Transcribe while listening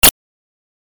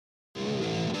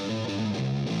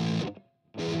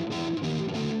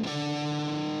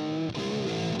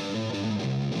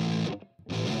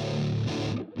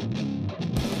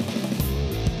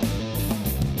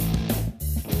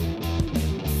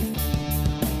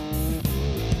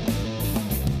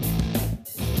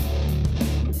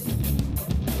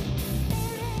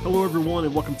Hello, everyone,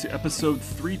 and welcome to episode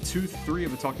 323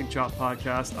 of the Talking Chop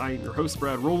podcast. I am your host,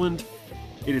 Brad Rowland.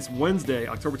 It is Wednesday,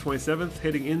 October 27th,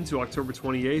 heading into October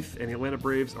 28th, and the Atlanta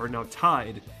Braves are now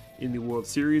tied in the World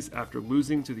Series after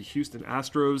losing to the Houston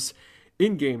Astros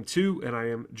in Game 2, and I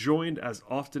am joined, as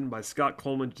often, by Scott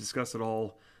Coleman to discuss it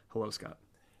all. Hello, Scott.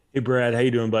 Hey Brad, how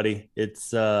you doing, buddy?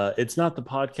 It's not the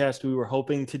podcast we were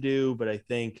hoping to do, but I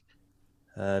think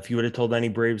if you would have told any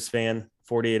Braves fan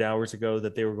 48 hours ago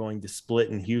that they were going to split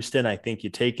in Houston, I think you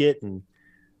take it, and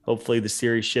hopefully the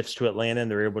series shifts to Atlanta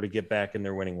and they're able to get back in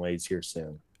their winning ways here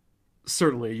soon.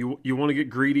 Certainly, you want to get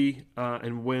greedy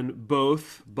and win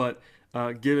both, but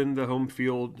given the home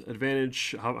field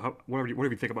advantage, whatever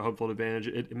you think about home field advantage,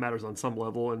 it matters on some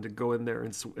level, and to go in there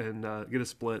and get a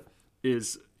split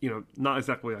is not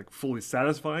exactly like fully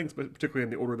satisfying, particularly in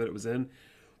the order that it was in,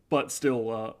 but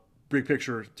still, big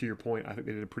picture to your point, I think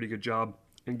they did a pretty good job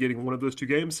in getting one of those two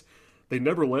games. They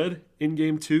never led in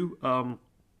Game 2.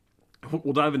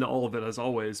 We'll dive into all of it as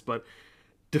always, but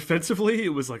defensively, it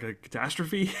was like a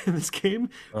catastrophe in this game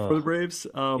for the Braves.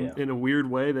 Yeah. In a weird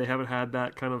way, they haven't had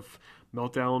that kind of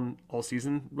meltdown all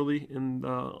season, really, in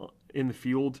the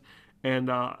field.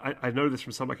 And I noted this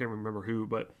from some, I can't remember who,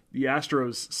 but the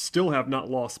Astros still have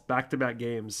not lost back-to-back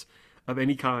games of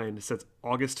any kind since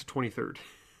August 23rd.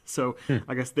 So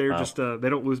I guess they're just they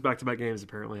don't lose back-to-back games,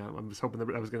 apparently. I'm just hoping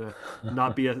that was going to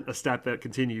not be a stat that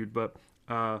continued, but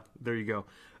there you go.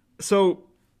 So,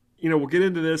 we'll get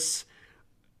into this,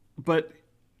 but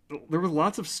there were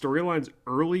lots of storylines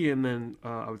early, and then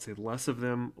I would say less of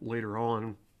them later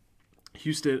on.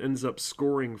 Houston ends up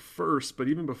scoring first, but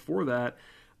even before that,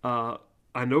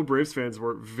 I know Braves fans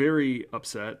were very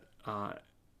upset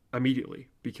immediately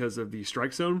because of the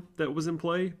strike zone that was in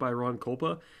play by Ron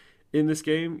Kulpa in this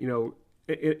game.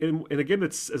 And again,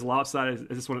 it's as lopsided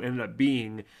as this one ended up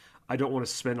being. I don't want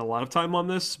to spend a lot of time on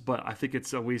this, but I think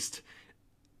it's at least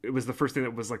it was the first thing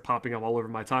that was like popping up all over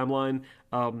my timeline.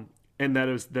 And that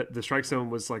is that the strike zone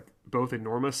was like both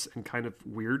enormous and kind of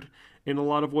weird in a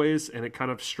lot of ways, and it kind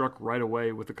of struck right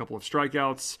away with a couple of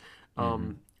strikeouts.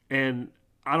 And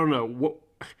I don't know what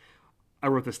I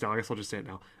wrote this down. I guess I'll just say it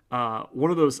now.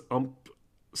 One of those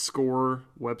score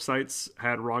websites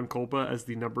had Ron Kulpa as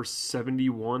the number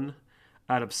 71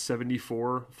 out of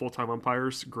 74 full-time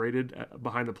umpires graded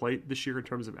behind the plate this year in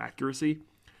terms of accuracy.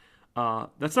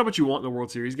 That's not what you want in a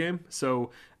World Series game.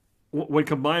 So when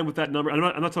combined with that number,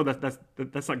 I'm not telling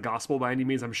that's not gospel by any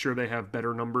means. I'm sure they have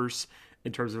better numbers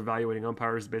in terms of evaluating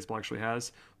umpires than baseball actually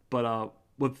has. But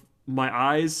with my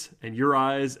eyes and your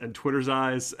eyes and Twitter's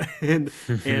eyes and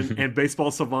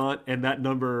Baseball Savant and that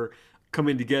number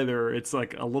coming together, it's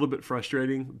like a little bit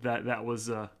frustrating that was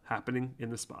happening in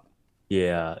this spot.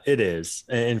 Yeah, it is.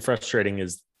 And frustrating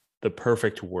is the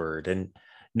perfect word. And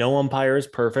no umpire is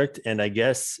perfect. And I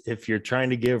guess if you're trying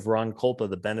to give Ron Kulpa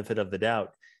the benefit of the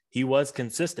doubt, he was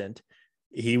consistent.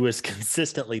 He was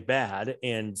consistently bad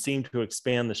and seemed to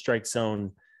expand the strike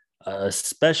zone,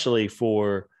 especially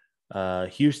for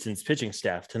Houston's pitching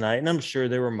staff tonight. And I'm sure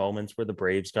there were moments where the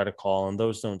Braves got a call and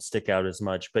those don't stick out as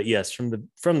much. But yes, from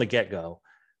the get-go,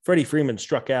 Freddie Freeman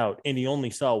struck out and he only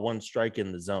saw one strike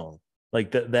in the zone.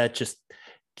 Like that just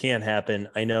can't happen.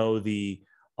 I know the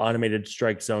automated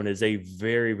strike zone is a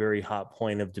very, very hot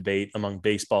point of debate among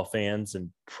baseball fans and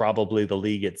probably the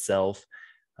league itself.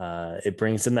 It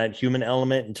brings in that human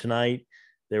element. And tonight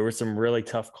there were some really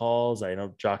tough calls. I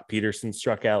know Jock Peterson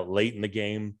struck out late in the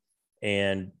game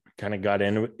and kind of got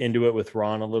into it with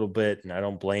Ron a little bit, and I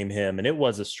don't blame him. And it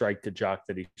was a strike to Jock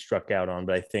that he struck out on,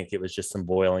 but I think it was just some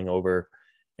boiling over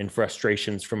and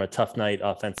frustrations from a tough night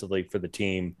offensively for the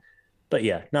team. But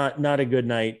yeah, not a good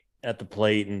night at the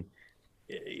plate. And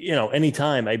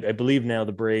anytime I believe now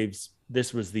the Braves,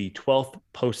 this was the 12th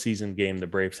postseason game the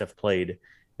Braves have played.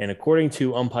 And according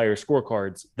to umpire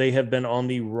scorecards, they have been on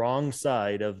the wrong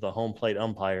side of the home plate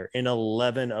umpire in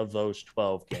 11 of those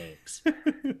 12 games.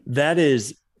 That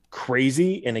is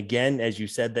crazy. And again, as you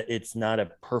said, that it's not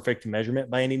a perfect measurement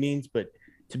by any means, but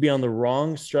to be on the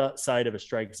wrong side of a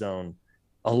strike zone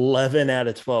 11 out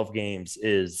of 12 games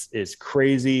is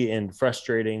crazy and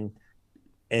frustrating,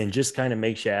 and just kind of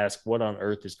makes you ask what on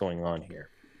earth is going on here.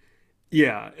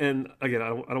 Yeah, and again, I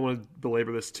don't want to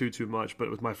belabor this too much, but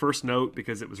it was my first note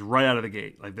because it was right out of the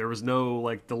gate. Like there was no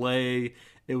like delay.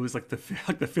 It was like the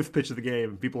fifth pitch of the game,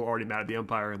 and people were already mad at the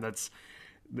umpire, and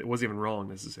it wasn't even wrong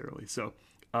necessarily. So,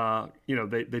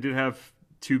 they did have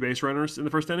two base runners in the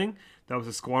first inning. That was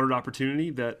a squandered opportunity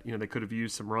that they could have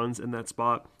used some runs in that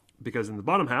spot, because in the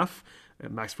bottom half,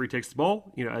 Max Fried takes the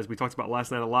ball. As we talked about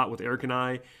last night a lot with Eric and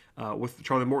I, with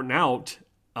Charlie Morton out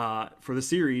for the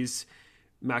series.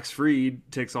 Max Fried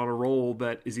takes on a role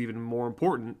that is even more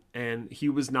important, and he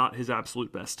was not his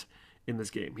absolute best in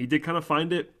this game. He did kind of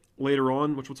find it later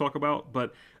on, which we'll talk about,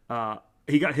 but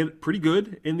he got hit pretty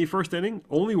good in the first inning.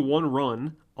 Only one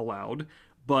run allowed,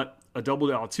 but a double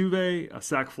to Altuve, a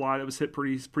sac fly that was hit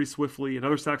pretty swiftly,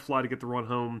 another sac fly to get the run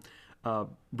home.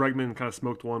 Bregman kind of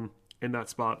smoked one in that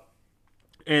spot,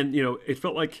 and it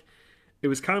felt like it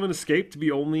was kind of an escape to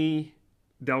be only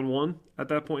down one at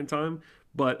that point in time.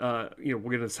 But we'll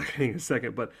get into the second in a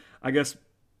second. But I guess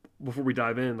before we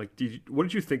dive in, like, what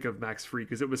did you think of Max Fried?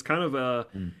 Because it was kind of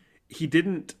he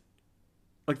didn't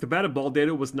like the batted ball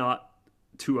data was not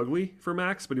too ugly for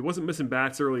Max, but he wasn't missing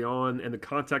bats early on, and the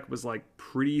contact was like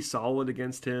pretty solid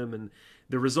against him, and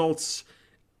the results,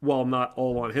 while not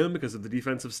all on him because of the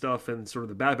defensive stuff and sort of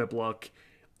the BABIP luck.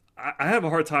 I have a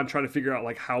hard time trying to figure out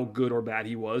like how good or bad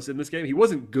he was in this game. He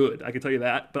wasn't good, I can tell you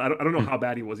that, but I don't know how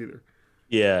bad he was either.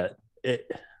 Yeah,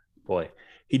 boy,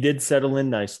 he did settle in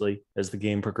nicely as the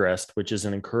game progressed, which is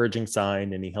an encouraging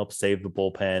sign, and he helped save the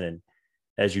bullpen. And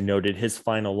as you noted, his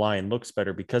final line looks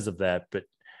better because of that, but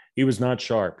he was not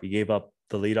sharp. He gave up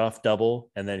the leadoff double,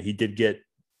 and then he did get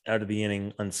out of the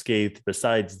inning unscathed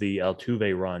besides the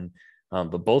Altuve run.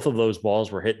 But both of those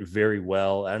balls were hit very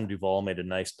well. Adam Duvall made a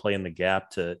nice play in the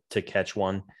gap to catch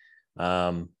one.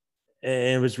 And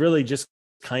it was really just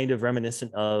kind of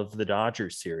reminiscent of the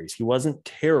Dodgers series. He wasn't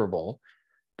terrible,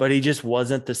 but he just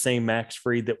wasn't the same Max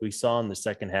Fried that we saw in the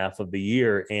second half of the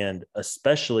year. And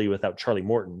especially without Charlie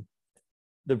Morton,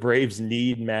 the Braves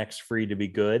need Max Fried to be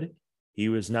good. He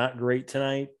was not great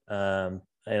tonight. And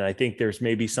I think there's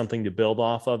maybe something to build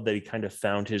off of, that he kind of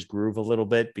found his groove a little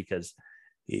bit, because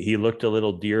he looked a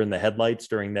little deer in the headlights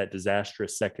during that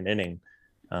disastrous second inning.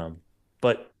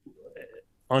 But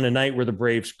on a night where the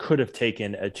Braves could have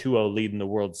taken a 2-0 lead in the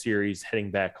World Series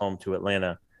heading back home to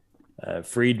Atlanta,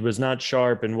 Fried was not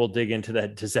sharp, and we'll dig into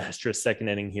that disastrous second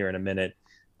inning here in a minute,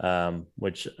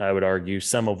 which I would argue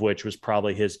some of which was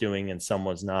probably his doing and some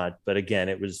was not. But again,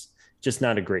 it was just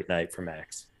not a great night for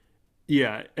Max.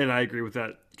 Yeah, and I agree with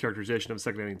that characterization of the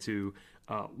second inning too.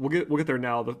 We'll get there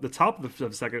now. The top of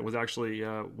the second was actually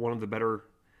one of the better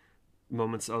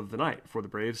moments of the night for the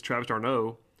Braves. Travis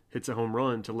d'Arnaud hits a home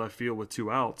run to left field with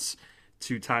 2 outs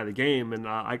to tie the game, and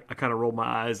I kind of rolled my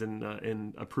eyes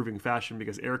in approving fashion,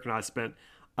 because Eric and I spent,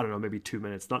 I don't know, maybe 2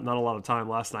 minutes, not a lot of time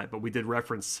last night, but we did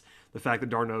reference the fact that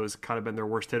d'Arnaud has kind of been their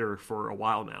worst hitter for a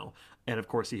while now, and of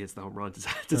course he hits the home run to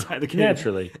tie the game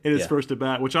Naturally in his first at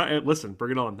bat. Which listen,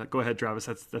 bring it on. Go ahead, Travis.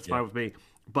 That's fine with me.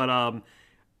 But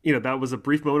that was a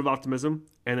brief moment of optimism,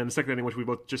 and then the second inning, which we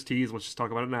both just teased, let's just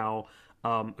talk about it now.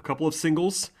 A couple of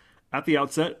singles at the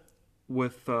outset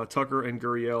with Tucker and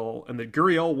Gurriel, and the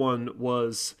Gurriel one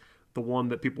was the one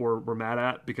that people were mad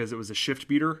at because it was a shift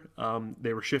beater.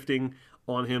 They were shifting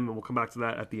on him, and we'll come back to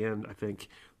that at the end, I think.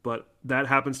 But that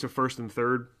happens to first and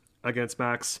third against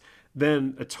Max.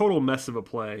 Then a total mess of a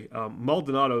play.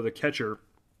 Maldonado, the catcher,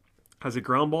 has a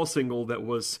ground ball single that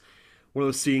was one of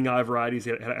those seeing eye varieties.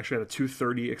 He actually had a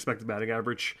 230 expected batting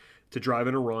average to drive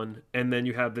in a run. And then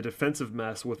you have the defensive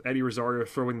mess with Eddie Rosario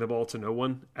throwing the ball to no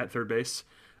one at third base,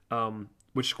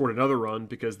 which scored another run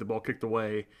because the ball kicked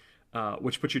away,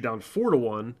 which puts you down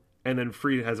 4-1. And then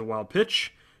Fried has a wild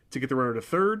pitch to get the runner to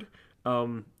third.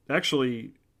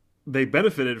 Actually, they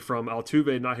benefited from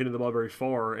Altuve not hitting the ball very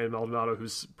far, and Maldonado,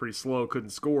 who's pretty slow, couldn't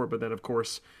score. But then, of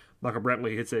course, Michael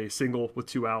Brantley hits a single with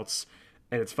 2 outs,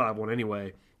 and it's 5-1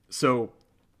 anyway. So,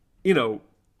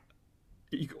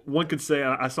 one could say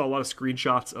I saw a lot of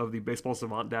screenshots of the Baseball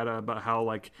Savant data about how,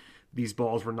 like, these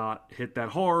balls were not hit that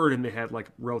hard and they had, like,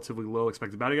 relatively low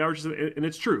expected batting averages. And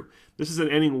it's true. This is an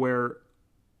inning where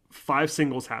 5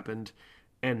 singles happened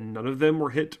and none of them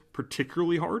were hit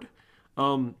particularly hard.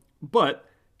 But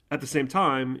at the same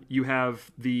time, you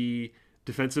have the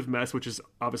defensive mess, which is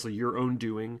obviously your own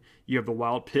doing. You have the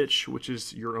wild pitch, which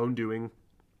is your own doing.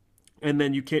 And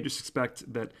then you can't just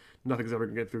expect that nothing's ever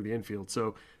going to get through the infield.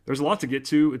 So there's a lot to get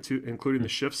to, including the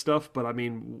shift stuff. But, I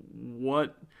mean,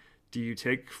 what do you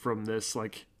take from this?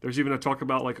 Like, there's even a talk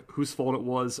about, like, whose fault it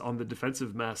was on the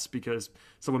defensive mess, because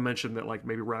someone mentioned that, like,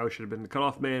 maybe Rowland should have been the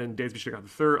cutoff man and Dansby should have got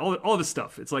the third. All this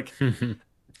stuff. It's like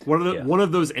one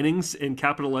of those innings in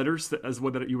capital letters as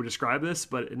what you would describe this,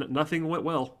 but nothing went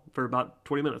well for about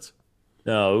 20 minutes.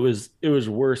 No, it was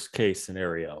worst case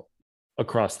scenario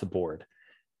across the board.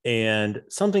 And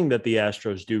something that the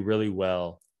Astros do really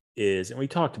well is, and we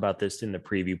talked about this in the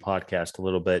preview podcast a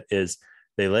little bit, is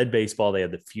they led baseball. They had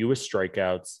the fewest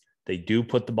strikeouts. They do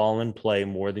put the ball in play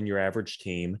more than your average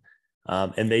team.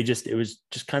 And it was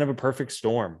just kind of a perfect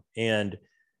storm. And,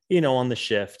 on the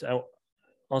shift,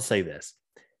 I'll say this.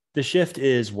 The shift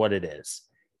is what it is.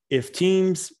 if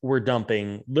teams were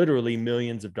dumping literally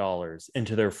millions of dollars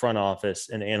into their front office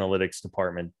and analytics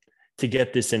department to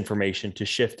get this information to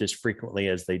shift as frequently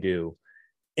as they do,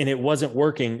 and it wasn't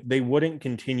working, they wouldn't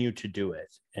continue to do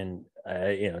it. And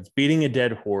it's beating a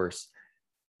dead horse.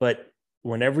 But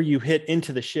whenever you hit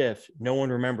into the shift, no one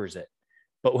remembers it.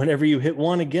 But whenever you hit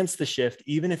one against the shift,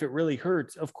 even if it really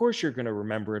hurts, of course you're going to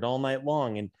remember it all night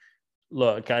long. And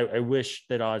look, I wish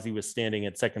that Ozzie was standing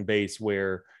at second base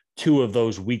where two of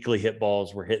those weakly hit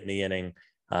balls were hitting the inning.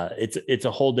 It's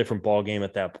a whole different ball game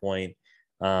at that point.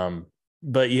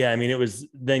 But yeah, I mean, it was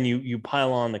then you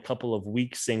pile on a couple of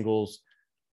weak singles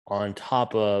on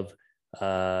top of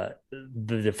the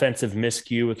defensive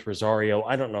miscue with Rosario.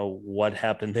 I don't know what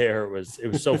happened there. It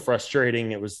was so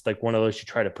frustrating. It was like one of those you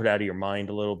try to put out of your mind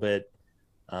a little bit.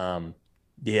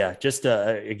 Yeah, just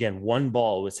again, one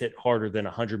ball was hit harder than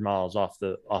 100 miles off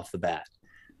the bat.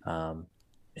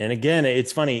 And again,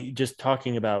 it's funny just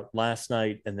talking about last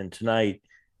night and then tonight,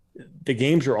 the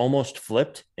games are almost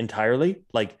flipped entirely.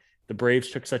 Like the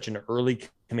Braves took such an early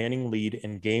commanding lead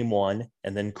in game one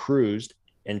and then cruised.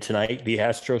 And tonight, the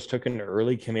Astros took an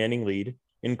early commanding lead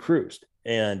and cruised.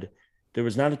 And there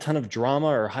was not a ton of drama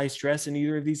or high stress in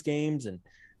either of these games. And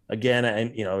again,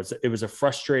 it was a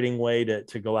frustrating way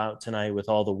to go out tonight with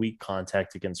all the weak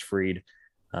contact against Fried.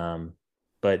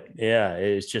 But yeah,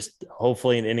 it's just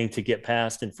hopefully an inning to get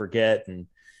past and forget,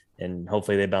 and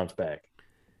hopefully they bounce back.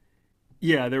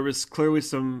 Yeah, there was clearly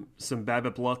some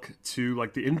BABIP luck too.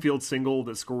 Like the infield single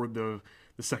that scored the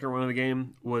second run of the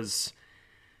game was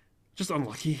just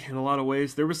unlucky in a lot of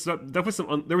ways. There was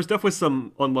definitely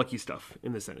some unlucky stuff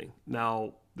in this inning.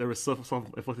 Now there was some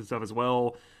afflicted stuff as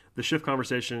well. The shift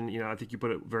conversation, I think you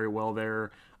put it very well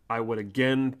there. I would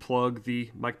again plug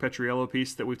the Mike Petriello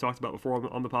piece that we've talked about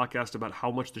before on the podcast about how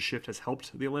much the shift has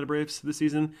helped the Atlanta Braves this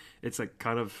season. It's like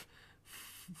kind of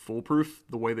foolproof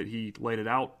the way that he laid it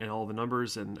out and all the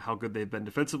numbers and how good they've been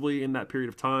defensively in that period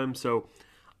of time. So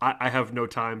I have no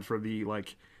time for the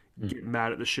get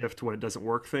mad at the shift when it doesn't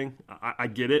work thing. I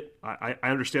get it. I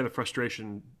understand the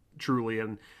frustration truly,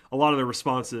 and a lot of the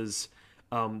responses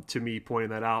to me pointing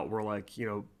that out were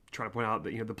trying to point out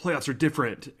that the playoffs are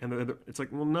different, and it's like,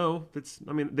 well, no,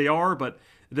 they are, but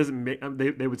it doesn't make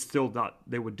they would still not,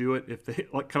 they would do it if they,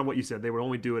 like kind of what you said, they would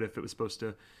only do it if it was supposed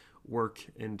to work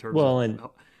in terms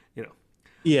of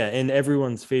yeah, and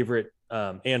everyone's favorite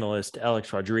analyst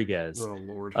Alex Rodriguez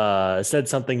said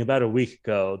something about a week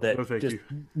ago that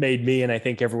made me and I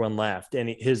think everyone laughed, and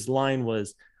his line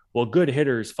was, well, good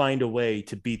hitters find a way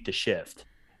to beat the shift,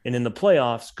 and in the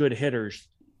playoffs good hitters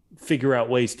figure out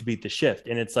ways to beat the shift.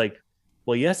 And it's like,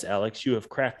 well, yes, Alex, you have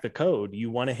cracked the code. You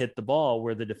want to hit the ball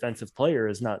where the defensive player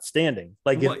is not standing.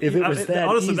 Like if it was that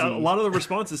honestly, easy. A lot of the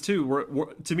responses too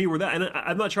were to me were that, and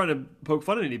I'm not trying to poke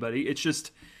fun at anybody. It's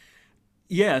just,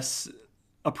 yes,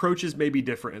 approaches may be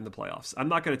different in the playoffs. I'm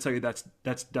not going to tell you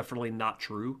that's definitely not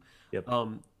true. Yep.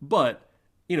 But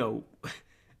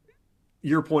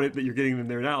your point that you're getting them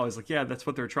there now is like, yeah, that's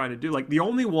what they're trying to do. Like the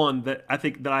only one that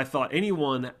I thought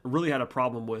anyone really had a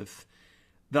problem with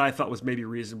that I thought was maybe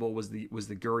reasonable was the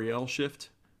Gurriel shift,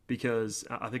 because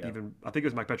I think it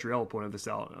was Mike Petriello pointed this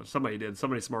out. Somebody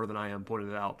smarter than I am pointed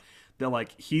it out, that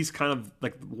like he's kind of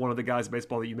like one of the guys in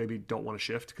baseball that you maybe don't want to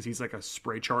shift because he's like a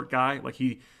spray chart guy. Like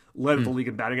he led the league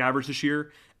in batting average this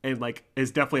year, and like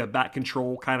is definitely a bat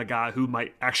control kind of guy who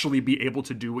might actually be able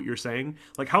to do what you're saying.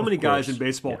 Like how many guys in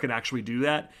baseball can actually do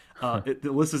that?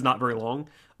 The list is not very long,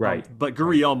 right? But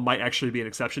Gurriel might actually be an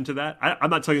exception to that. I'm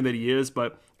not telling you that he is,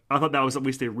 but I thought that was at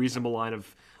least a reasonable line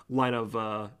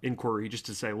of inquiry, just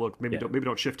to say, look, maybe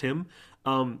don't shift him.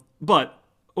 But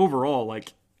overall,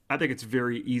 like I think it's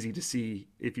very easy to see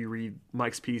if you read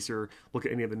Mike's piece or look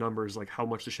at any of the numbers, like how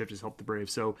much the shift has helped the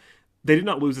Braves. So they did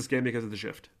not lose this game because of the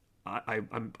shift. I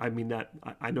mean that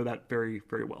I know that very,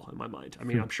 very well in my mind. I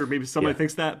mean, I'm sure maybe somebody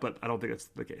thinks that, but I don't think that's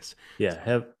the case.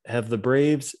 Yeah. Have the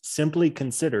Braves simply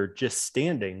considered just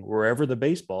standing wherever the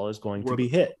baseball is going to be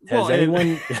hit? Has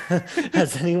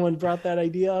anyone brought that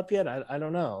idea up yet? I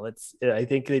don't know. I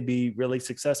think they'd be really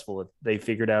successful if they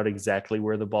figured out exactly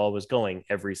where the ball was going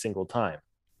every single time.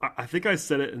 I think I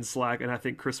said it in Slack, and I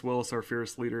think Chris Willis, our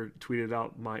fearless leader, tweeted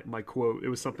out my quote. It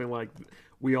was something like,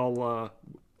 we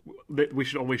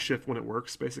should only shift when it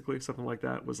works, basically. Something like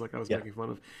that was like I was making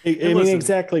fun of.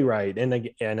 Exactly right.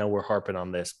 And I know we're harping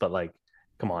on this, but like,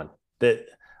 come on. That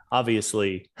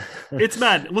obviously it's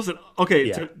mad. Listen,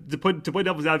 okay, to play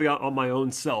devil's advocate on my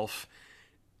own self,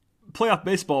 playoff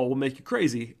baseball will make you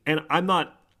crazy, and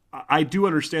I do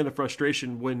understand the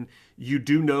frustration when you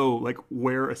do know like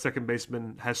where a second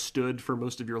baseman has stood for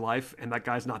most of your life and that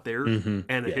guy's not there and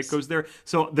the hit goes there.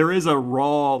 So there is a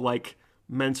raw like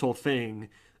mental thing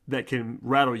that can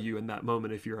rattle you in that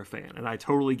moment if you're a fan. And I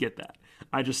totally get that.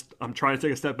 I'm trying to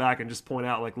take a step back and just point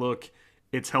out, like, look,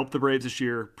 it's helped the Braves this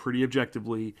year pretty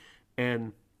objectively.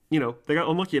 And, they got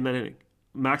unlucky in that inning.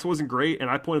 Max wasn't great. And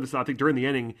I pointed this out, I think, during the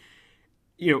inning.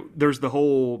 There's the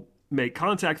whole make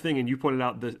contact thing, and you pointed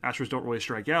out the Astros don't really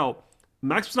strike out.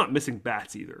 Max was not missing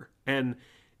bats either. And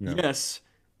No. yes,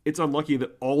 it's unlucky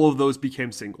that all of those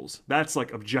became singles. That's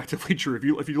like objectively true.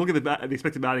 If you look at the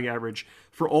expected batting average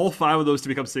for all five of those to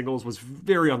become singles was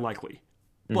very unlikely.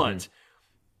 Hmm. But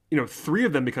three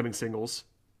of them becoming singles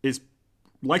is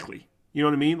likely. You know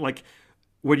what I mean? Like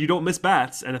when you don't miss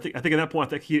bats, and I think at that point,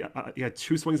 I think he had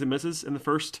two swings and misses in the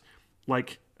first,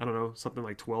 like I don't know, something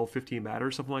like 12, 15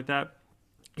 batters, something like that.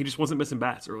 He just wasn't missing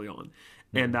bats early on,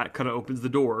 and that kind of opens the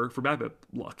door for BABIP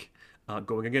luck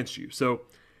going against you. So,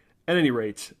 at any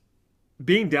rate,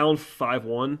 being down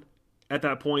 5-1 at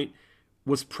that point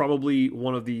was probably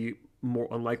one of the more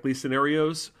unlikely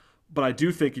scenarios. But I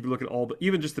do think if you look at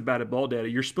even just the batted ball data,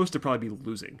 you're supposed to probably be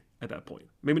losing at that point.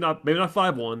 Maybe not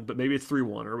 5-1, but maybe it's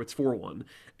 3-1 or it's 4-1.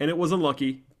 And it was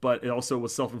unlucky, but it also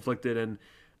was self-inflicted. And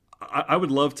I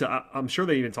would love to. I'm sure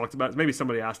they even talked about it. Maybe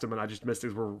somebody asked him, and I just missed it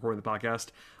as we're recording the podcast.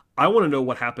 I want to know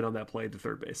what happened on that play to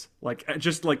third base.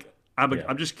 Yeah.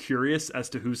 I'm just curious as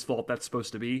to whose fault that's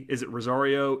supposed to be. Is it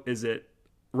Rosario? Is it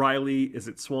Riley? Is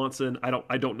it Swanson?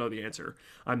 I don't know the answer.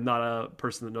 I'm not a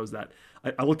person that knows that.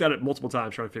 I looked at it multiple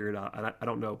times trying to figure it out, and I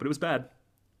don't know, but it was bad.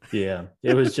 Yeah.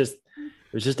 It was just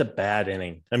a bad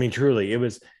inning. I mean, truly,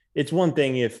 it's one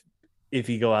thing if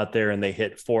you go out there and they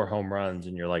hit 4 home runs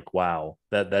and you're like, wow,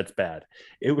 that's bad.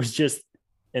 It was just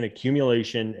an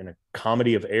accumulation and a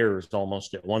comedy of errors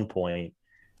almost at one point,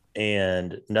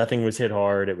 and nothing was hit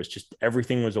hard. It was just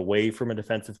everything was away from a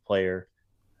defensive player.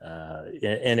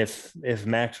 And if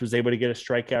Max was able to get a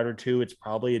strikeout or two, it's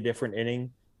probably a different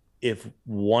inning. If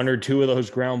one or two of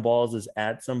those ground balls is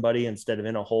at somebody instead of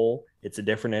in a hole, it's a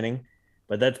different inning.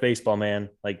 But that's baseball, man.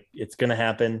 Like it's going to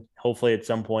happen. Hopefully, at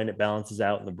some point, it balances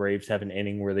out, and the Braves have an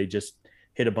inning where they just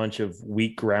hit a bunch of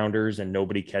weak grounders and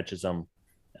nobody catches them.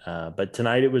 But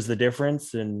tonight it was the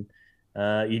difference, and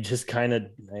you just kind of,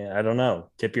 I don't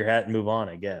know, tip your hat and move on,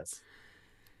 I guess.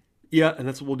 Yeah, and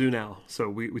that's what we'll do now. So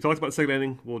we talked about the second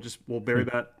inning. We'll bury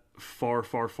that far,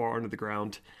 far, far under the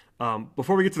ground.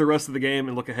 Before we get to the rest of the game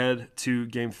and look ahead to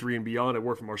Game 3 and beyond, a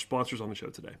word from our sponsors on the show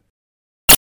today.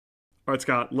 All right,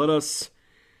 Scott, let us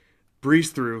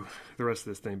breeze through the rest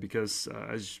of this thing because,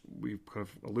 as we kind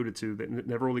of alluded to, they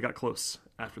never really got close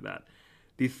after that.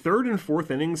 The third and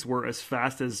fourth innings were as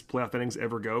fast as playoff innings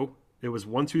ever go. It was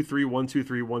 1-2-3,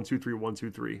 1-2-3,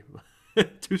 1-2-3,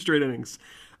 1-2-3. Two straight innings.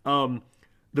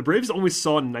 The Braves only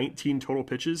saw 19 total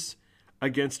pitches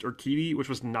against Urquidy, which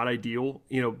was not ideal,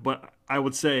 but I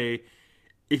would say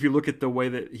if you look at the way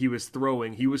that he was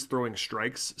throwing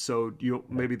strikes. So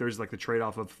maybe there's like the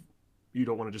trade-off of you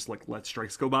don't want to just like let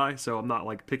strikes go by. So I'm not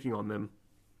like picking on them.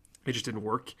 It just didn't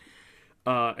work.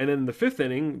 And then the fifth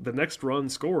inning, the next run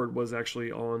scored was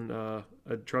actually on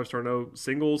a Travis d'Arnaud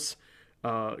singles,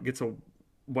 gets a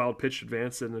wild pitch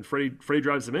advance, and then Freddie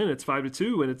drives him in. It's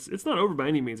 5-2, and it's not over by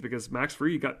any means because Max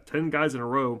Fried got 10 guys in a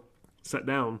row set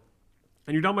down,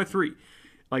 and you're down by 3.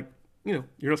 Like you're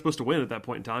not supposed to win at that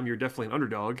point in time. You're definitely an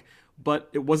underdog, but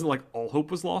it wasn't like all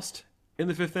hope was lost in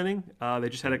the fifth inning. They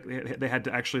just had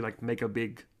to actually like make a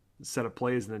big set of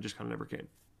plays, and it just kind of never came.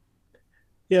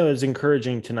 Yeah, it was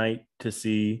encouraging tonight to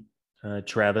see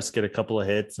Travis get a couple of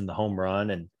hits and the home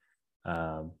run.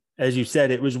 And as you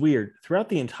said, it was weird. Throughout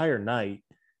the entire night,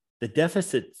 the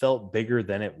deficit felt bigger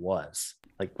than it was.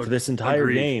 Like for this entire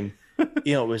Agreed. game,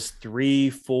 it was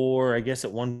 3-4. I guess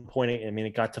at one point, I mean,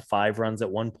 it got to 5 runs at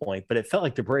one point, but it felt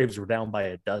like the Braves were down by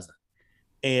a dozen.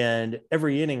 And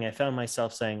every inning, I found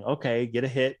myself saying, okay, get a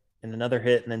hit and another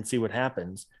hit and then see what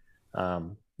happens.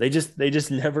 They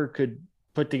just never could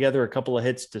put together a couple of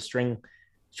hits to string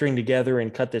together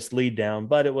and cut this lead down.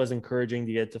 But it was encouraging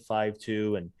to get to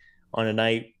 5-2. And on a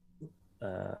night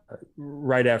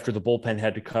right after the bullpen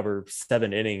had to cover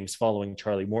 7 innings following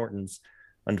Charlie Morton's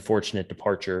unfortunate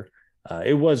departure,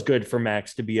 it was good for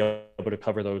Max to be able to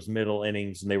cover those middle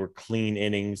innings, and they were clean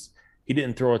innings. He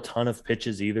didn't throw a ton of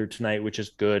pitches either tonight, which is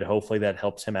good. Hopefully that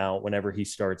helps him out whenever he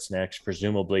starts next,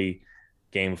 presumably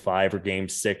game 5 or game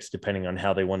 6, depending on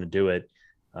how they want to do it.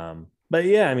 But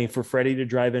yeah, I mean, for Freddie to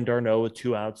drive in d'Arnaud with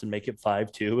 2 outs and make it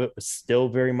 5-2, it was still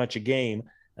very much a game.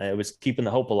 It was keeping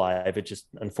the hope alive. It just,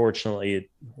 unfortunately,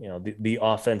 the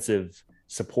offensive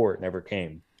support never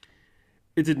came.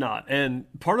 It did not. And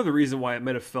part of the reason why it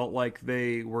might have felt like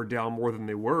they were down more than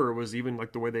they were was even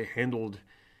like the way they handled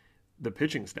the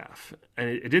pitching staff. And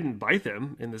it didn't bite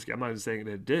them in this game. I'm not even saying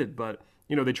that it did, but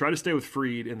they tried to stay with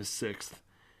Fried in the 6th.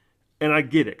 and I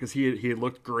get it because he had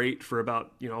looked great for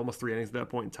about almost 3 innings at that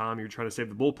point in time. You're trying to save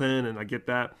the bullpen, and I get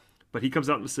that. But he comes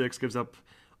out in the sixth, gives up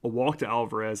a walk to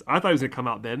Alvarez. I thought he was going to come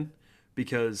out then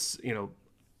because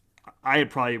I had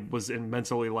probably was in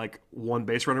mentally like one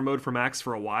base runner mode for Max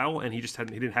for a while, and he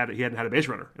hadn't had a base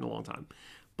runner in a long time.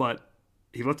 But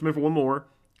he left him in for one more,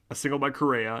 a single by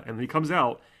Correa, and he comes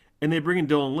out, and they bring in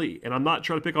Dylan Lee. And I'm not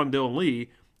trying to pick on Dylan Lee,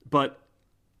 but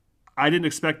I didn't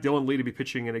expect Dylan Lee to be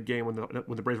pitching in a game when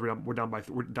the Braves were down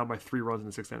by 3 runs in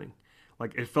the sixth inning.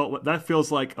 Like that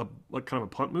feels like kind of a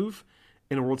punt move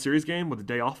in a World Series game with a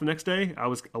day off the next day. I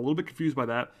was a little bit confused by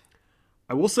that.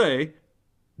 I will say,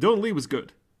 Dylan Lee was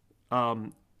good.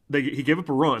 He gave up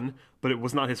a run, but it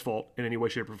was not his fault in any way,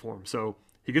 shape, or form. So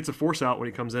he gets a force out when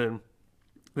he comes in.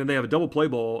 Then they have a double play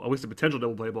ball, at least a potential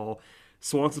double play ball.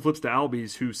 Swanson flips to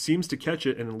Albies, who seems to catch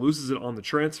it and then loses it on the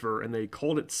transfer, and they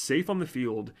called it safe on the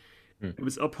field. It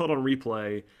was upheld on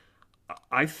replay.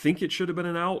 I think it should have been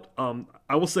an out.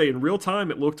 I will say in real time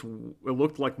it looked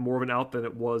like more of an out than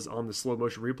it was on the slow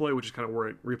motion replay, which is kind of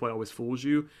where replay always fools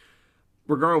you.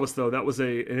 Regardless, though, that was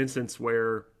an instance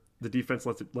where the defense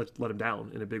let him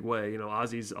down in a big way.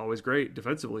 Ozzy's always great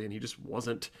defensively, and he just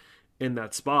wasn't in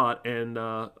that spot. And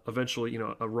eventually,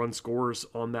 a run scores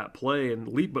on that play, and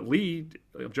Lee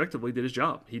objectively did his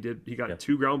job. He got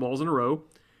 2 ground balls in a row,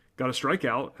 got a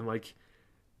strikeout, and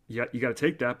you got to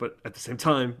take that, but at the same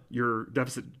time, your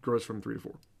deficit grows from 3 to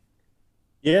 4.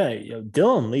 Yeah,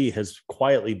 Dylan Lee has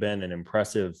quietly been an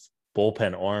impressive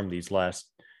bullpen arm these last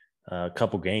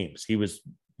couple games. He was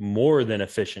more than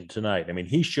efficient tonight. I mean,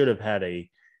 he should have had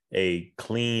a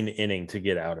clean inning to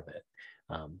get out of it.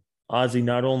 Ozzy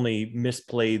not only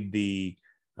misplayed the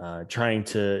trying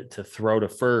to throw to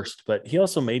first, but he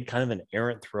also made kind of an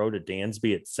errant throw to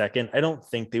Dansby at second. I don't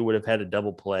think they would have had a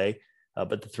double play.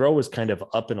 But the throw was kind of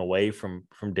up and away from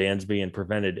Dansby and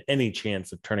prevented any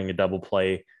chance of turning a double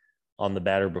play on the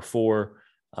batter before.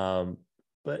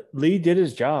 But Lee did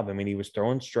his job. I mean, he was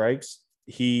throwing strikes.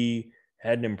 He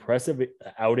had an impressive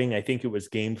outing. I think it was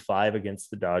game 5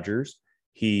 against the Dodgers.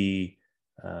 He,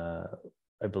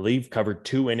 I believe, covered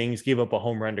 2 innings, gave up a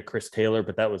home run to Chris Taylor,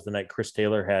 but that was the night Chris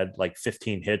Taylor had like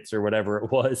 15 hits or whatever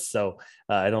it was. So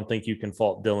I don't think you can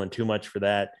fault Dylan too much for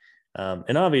that.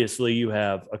 And obviously you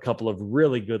have a couple of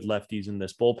really good lefties in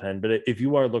this bullpen, but if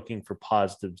you are looking for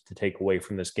positives to take away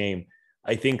from this game,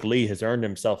 I think Lee has earned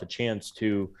himself a chance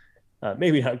to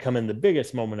maybe not come in the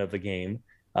biggest moment of the game,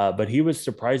 but he was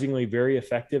surprisingly very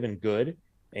effective and good.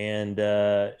 And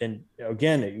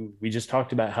again, we just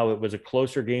talked about how it was a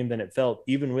closer game than it felt,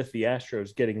 even with the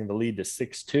Astros getting the lead to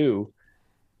 6-2.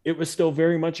 It was still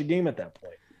very much a game at that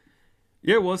point.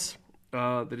 Yeah, it was.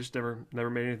 They just never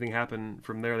made anything happen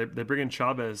from there. They bring in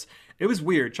Chavez. It was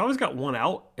weird. Chavez got 1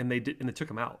 out, and they took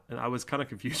him out, and I was kind of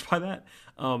confused by that.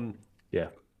 Yeah,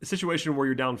 a situation where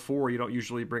you're down 4, you don't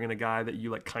usually bring in a guy that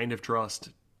you kind of trust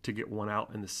to get 1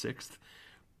 out in the 6th,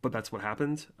 but that's what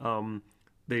happened.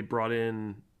 They brought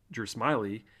in Drew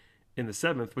Smiley in the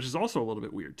 7th, which is also a little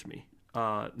bit weird to me.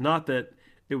 Not that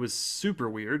it was super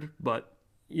weird, but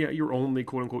yeah, you're only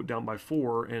quote unquote down by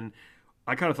 4, and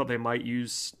I kind of thought they might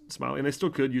use Smiley, and they still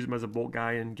could use him as a bolt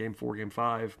guy in game 4, game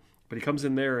 5, but he comes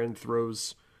in there and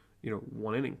throws,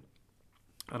 1 inning.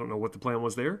 I don't know what the plan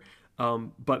was there.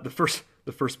 But the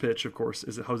first pitch, of course,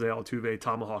 is a Jose Altuve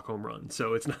tomahawk home run.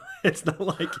 So it's not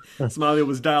like Smiley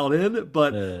was dialed in,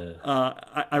 but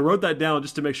I wrote that down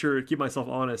just to make sure, to keep myself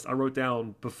honest. I wrote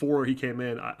down before he came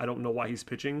in, I don't know why he's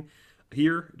pitching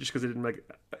here, just because it didn't make,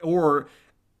 or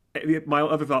my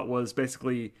other thought was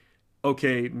basically,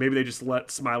 okay, maybe they just let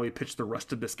Smiley pitch the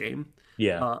rest of this game.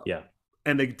 Yeah.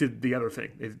 And they did the other thing.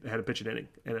 They had to pitch an inning,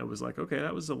 and it was like, okay,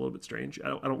 that was a little bit strange. I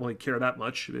don't really care that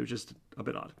much. It was just a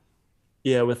bit odd.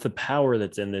 Yeah, with the power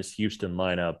that's in this Houston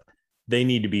lineup, they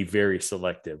need to be very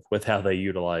selective with how they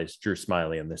utilize Drew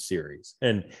Smiley in this series.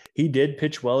 And he did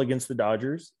pitch well against the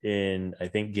Dodgers in, I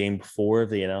think, game 4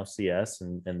 of the NLCS,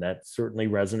 and that certainly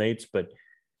resonates. But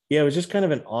yeah, it was just kind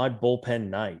of an odd bullpen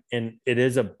night. And it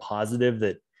is a positive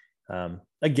that,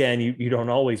 again, you don't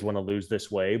always want to lose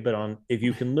this way, but if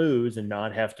you can lose and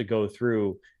not have to go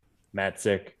through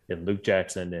Matzik and Luke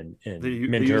Jackson and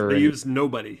Minter. They use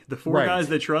nobody. The 4 Right. guys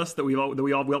they trust that we all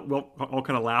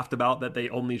kind of laughed about, that they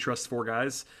only trust 4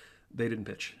 guys. They didn't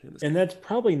pitch in this And game. that's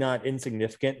probably not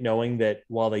insignificant, knowing that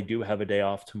while they do have a day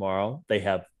off tomorrow, they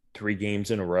have 3 games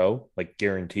in a row, like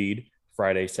guaranteed,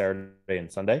 Friday, Saturday,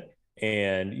 and Sunday.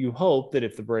 And you hope that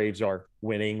if the Braves are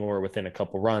winning or within a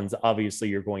couple runs, obviously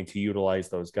you're going to utilize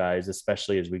those guys,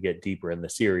 especially as we get deeper in the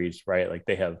series, right? Like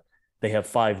they have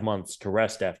 5 months to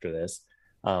rest after this.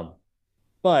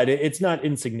 but it's not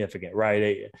insignificant,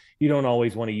 right? You don't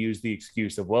always want to use the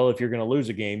excuse of, well, if you're going to lose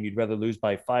a game, you'd rather lose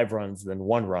by 5 runs than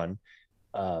 1 run.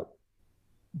 Uh,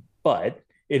 but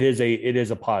it is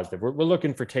a positive. We're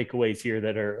looking for takeaways here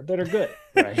that are good,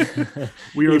 right?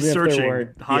 We are Even if there searching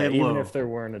weren't, high yeah, and even if low. there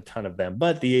weren't a ton of them.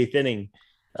 But the eighth inning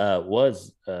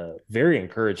was very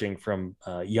encouraging from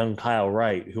young Kyle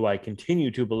Wright, who I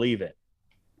continue to believe in.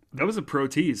 That was a pro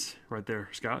tease right there,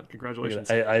 Scott. Look at Congratulations.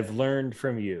 that. I've learned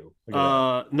from you. Look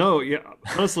at No, yeah.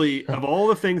 Honestly, that. of all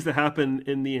the things that happened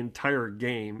in the entire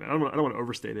game, I don't want to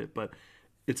overstate it, but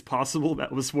it's possible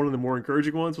that was one of the more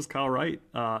encouraging ones. Was Kyle Wright,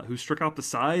 who struck out the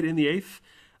side in the eighth.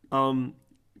 Um,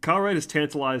 Kyle Wright has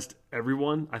tantalized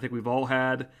everyone. I think we've all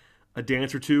had a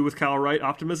dance or two with Kyle Wright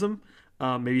optimism.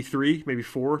 Maybe three, maybe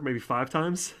four, maybe five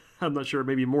times. I'm not sure.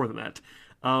 Maybe more than that.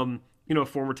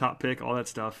 Former top pick, all that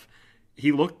stuff.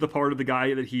 He looked the part of the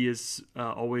guy that he has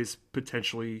always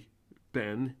potentially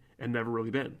been and never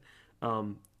really been.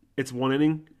 It's one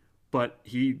inning, but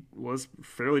he was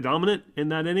fairly dominant in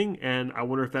that inning, and I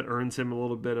wonder if that earns him a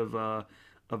little bit of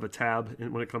a tab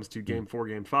when it comes to Game 4,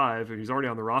 Game 5. And he's already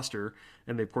on the roster,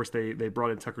 and of course they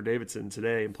brought in Tucker Davidson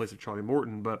today in place of Charlie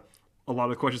Morton. But a lot of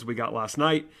the questions we got last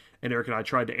night, and Eric and I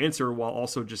tried to answer while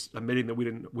also just admitting that we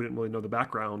didn't really know the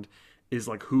background, is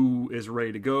like who is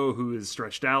ready to go, who is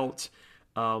stretched out.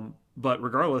 But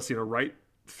regardless, Wright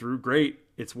threw great.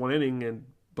 It's one inning,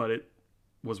 but it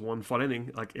was one fun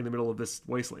inning, like in the middle of this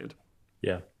wasteland.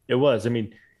 Yeah, it was. I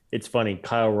mean, it's funny.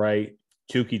 Kyle Wright,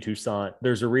 Tuki Toussaint.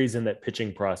 There's a reason that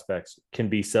pitching prospects can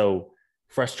be so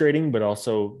frustrating, but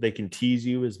also they can tease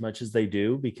you as much as they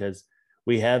do because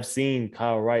we have seen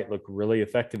Kyle Wright look really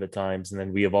effective at times, and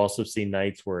then we have also seen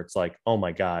nights where it's like, oh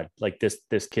my god, like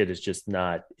this kid is just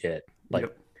not it. Like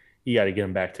Yep. you got to get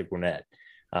him back to Gwinnett.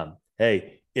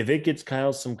 Hey, if it gets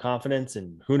Kyle some confidence,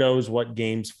 and who knows what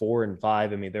games 4 and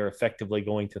 5. I mean, they're effectively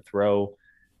going to throw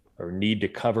or need to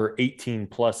cover 18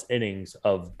 plus innings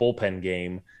of bullpen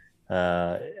game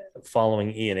uh,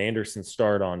 following Ian Anderson's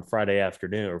start on Friday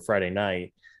afternoon or Friday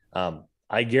night.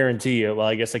 I guarantee you, well,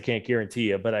 I guess I can't guarantee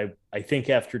you, but I think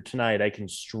after tonight, I can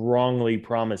strongly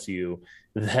promise you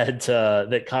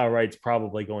that Kyle Wright's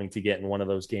probably going to get in one of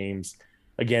those games.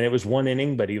 Again, it was one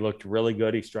inning, but he looked really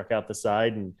good. He struck out the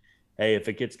side, and hey, if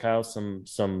it gets Kyle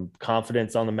some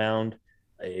confidence on the mound,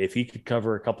 if he could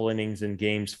cover a couple innings in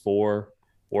games 4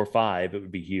 or 5, it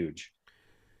would be huge.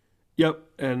 Yep.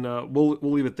 And we'll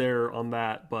leave it there on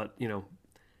that. But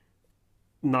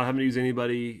not having to use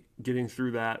anybody, getting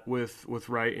through that with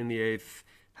Wright in the eighth,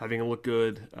 having a look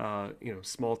good.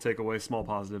 Small takeaways, small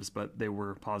positives, but they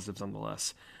were positives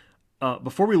nonetheless.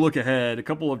 Before we look ahead, a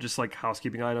couple of just like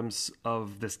housekeeping items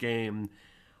of this game.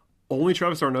 Only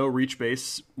Travis Arnaud reached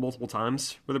base multiple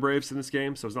times for the Braves in this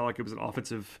game, so it's not like it was an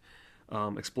offensive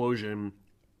explosion.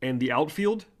 And the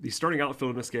starting outfield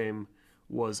in this game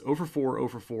was 0 for 4, 0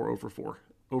 for 4, 0 for 4,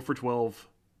 0 for 12,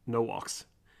 no walks.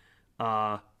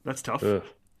 That's tough. Ugh,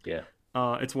 yeah.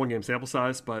 It's one game sample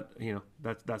size, but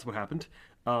that's what happened.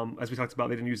 As we talked about,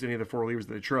 they didn't use any of the four relievers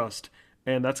that they trust,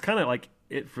 and that's kind of like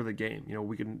it for the game.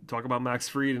 We can talk about Max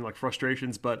Fried and like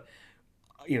frustrations, but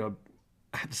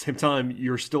at the same time,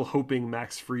 you're still hoping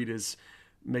Max Fried is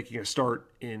making a start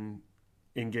in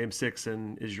Game 6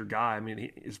 and is your guy. I mean, he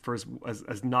is for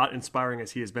as not inspiring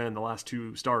as he has been in the last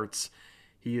two starts,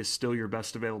 he is still your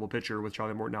best available pitcher with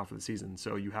Charlie Morton out for the season.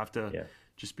 So you have to Yeah.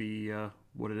 just be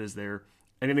what it is there.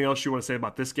 Anything else you want to say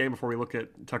about this game before we look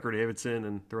at Tucker Davidson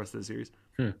and the rest of the series?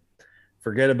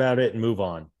 Forget about it and move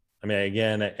on. I mean,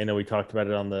 again, I know we talked about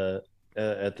it on the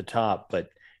at the top, but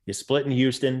you split in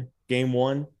Houston. Game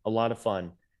 1, a lot of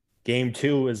fun. Game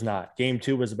 2 is not. Game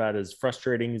 2 was about as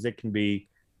frustrating as it can be.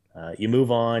 You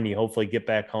move on. You hopefully get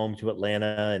back home to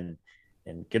Atlanta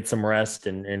and get some rest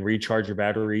and recharge your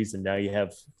batteries. And now you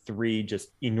have 3 just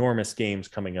enormous games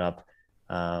coming up.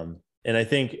 And I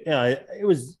think it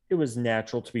was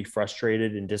natural to be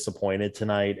frustrated and disappointed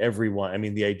tonight. Everyone, I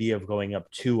mean, the idea of going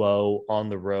up 2-0 on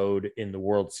the road in the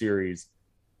World Series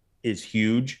is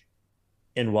huge.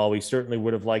 And while we certainly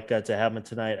would have liked that to happen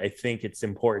tonight, I think it's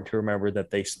important to remember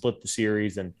that they split the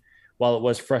series. And while it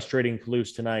was frustrating to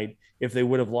lose tonight, if they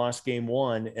would have lost game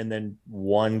 1 and then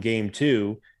won game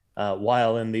 2,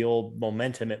 while in the old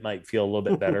momentum, it might feel a little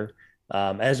bit better.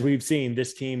 As we've seen,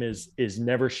 this team is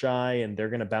never shy, and they're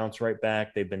going to bounce right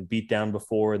back. They've been beat down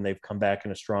before, and they've come back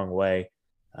in a strong way.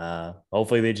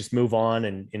 Hopefully, they just move on.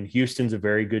 And Houston's a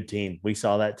very good team. We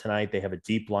saw that tonight. They have a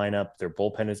deep lineup. Their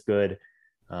bullpen is good.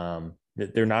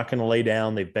 They're not going to lay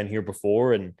down. They've been here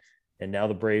before, and now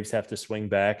the Braves have to swing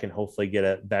back and hopefully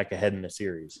get back ahead in the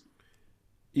series.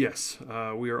 Yes,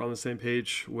 we are on the same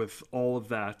page with all of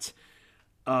that.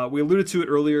 We alluded to it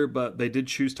earlier, but they did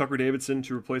choose Tucker Davidson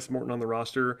to replace Morton on the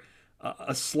roster.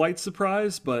 A slight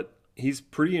surprise, but he's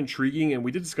pretty intriguing, and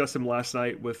we did discuss him last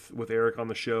night with Eric on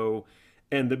the show.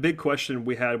 And the big question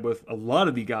we had with a lot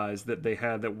of the guys that they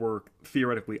had that were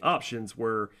theoretically options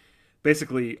were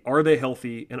basically, are they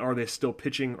healthy and are they still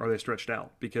pitching? Are they stretched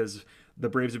out? Because the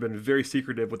Braves have been very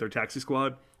secretive with their taxi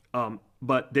squad.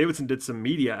 But Davidson did some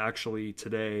media actually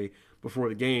today before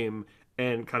the game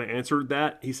and kind of answered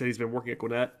that. He said he's been working at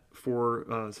Gwinnett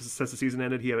for since the season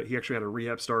ended. He actually had a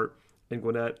rehab start in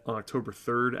Gwinnett on October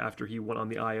 3rd after he went on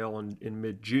the IL in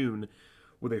mid June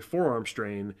with a forearm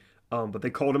strain. But they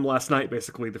called him last night,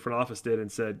 basically, the front office did,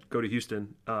 and said, go to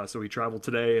Houston. So he traveled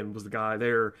today and was the guy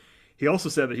there. He also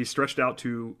said that he stretched out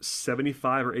to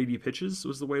 75 or 80 pitches,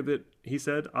 was the way that he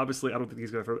said. Obviously, I don't think he's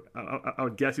going to throw, I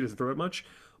would guess he doesn't throw it much,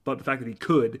 but the fact that he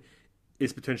could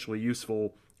is potentially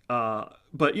useful.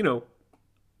 But,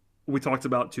 we talked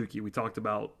about Tukey. We talked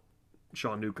about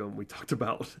Sean Newcomb. We talked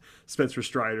about Spencer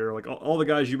Strider, like all the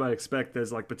guys you might expect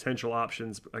as like potential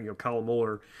options, Kyle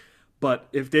Muller. But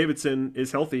if Davidson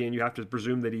is healthy, and you have to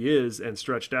presume that he is, and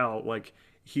stretched out, like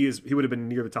he would have been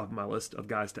near the top of my list of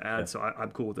guys to add. Yeah. So I'm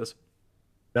cool with this.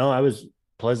 No, I was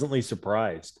pleasantly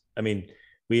surprised. I mean,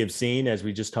 we have seen, as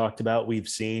we just talked about, we've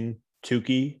seen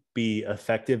Tukey be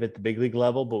effective at the big league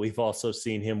level, but we've also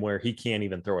seen him where he can't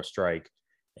even throw a strike.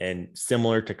 And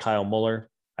similar to Kyle Muller,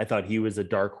 I thought he was a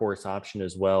dark horse option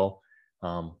as well.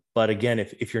 But again,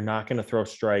 if you're not going to throw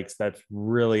strikes, that's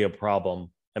really a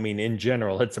problem. I mean, in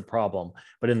general, it's a problem,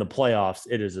 but in the playoffs,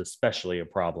 it is especially a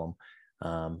problem.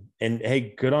 And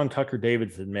hey, good on Tucker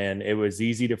Davidson, man. It was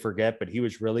easy to forget, but he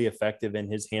was really effective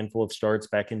in his handful of starts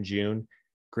back in June.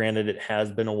 Granted, it has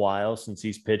been a while since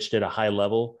he's pitched at a high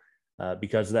level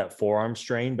because of that forearm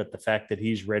strain, but the fact that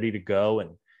he's ready to go.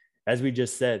 And as we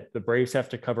just said, the Braves have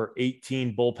to cover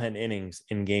 18 bullpen innings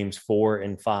in games 4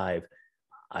 and 5.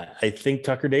 I think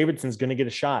Tucker Davidson's going to get a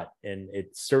shot, and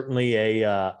it's certainly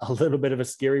a little bit of a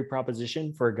scary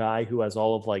proposition for a guy who has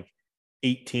all of like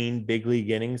 18 big league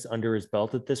innings under his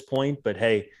belt at this point. But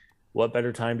hey, what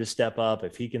better time to step up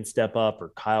if he can step up,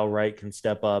 or Kyle Wright can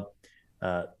step up?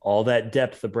 All that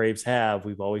depth the Braves have,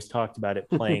 we've always talked about it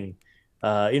playing,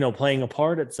 playing a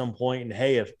part at some point. And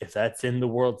hey, if that's in the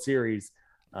World Series,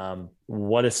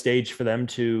 what a stage for them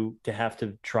to have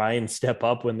to try and step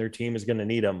up when their team is going to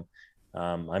need them.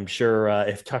 I'm sure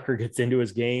if Tucker gets into a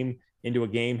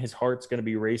game, his heart's going to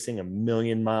be racing a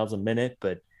million miles a minute.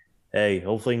 But hey,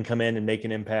 hopefully he can come in and make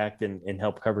an impact and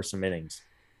help cover some innings.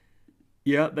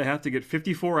 Yeah, they have to get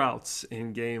 54 outs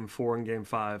in game 4 and game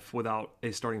 5 without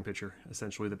a starting pitcher,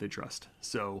 essentially, that they trust.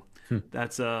 So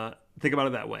that's think about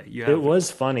it that way. It was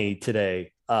funny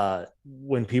today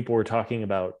when people were talking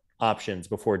about options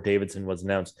before Davidson was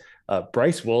announced.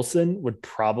 Bryce Wilson would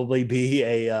probably be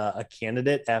a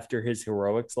candidate after his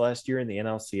heroics last year in the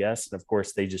NLCS. And of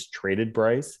course, they just traded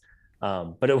Bryce.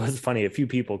 But it was funny. A few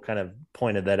people kind of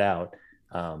pointed that out.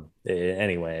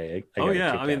 Anyway,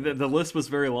 I mean, the list was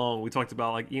very long. We talked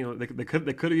about they could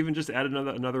have even just added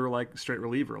another like straight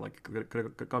reliever, like could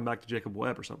have gone back to Jacob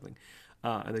Webb or something,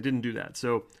 and they didn't do that.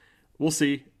 So we'll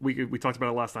see. We talked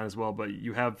about it last night as well. But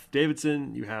you have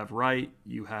Davidson, you have Wright,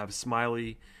 you have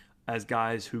Smiley as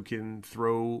guys who can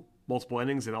throw multiple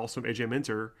innings, and also AJ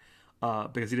Minter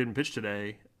because he didn't pitch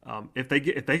today. If they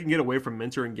can get away from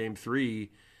Minter in Game 3.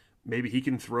 Maybe he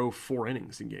can throw 4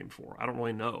 innings in game 4. I don't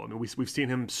really know. I mean, we've seen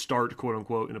him start, quote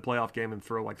unquote, in a playoff game and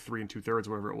throw like 3 2/3,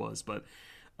 whatever it was. But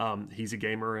he's a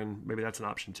gamer, and maybe that's an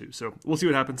option too. So we'll see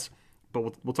what happens.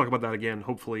 But we'll talk about that again.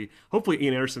 Hopefully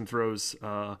Ian Anderson throws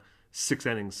 6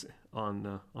 innings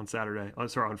on Saturday.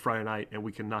 On Friday night, and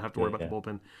we can not have to worry about the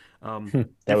bullpen.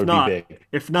 That would be big.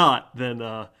 If not,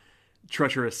 then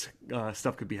treacherous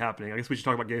stuff could be happening. I guess we should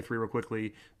talk about game 3 real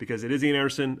quickly because it is Ian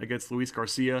Anderson against Luis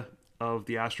Garcia of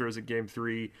the Astros at game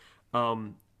 3.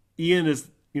 Ian is,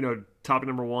 top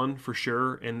number 1 for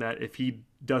sure. And that if he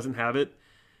doesn't have it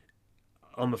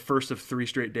on the first of 3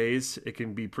 straight days, it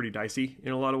can be pretty dicey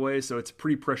in a lot of ways. So it's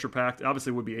pretty pressure packed.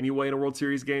 Obviously it would be anyway in a World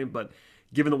Series game, but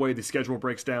given the way the schedule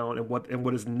breaks down and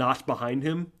what is not behind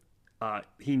him,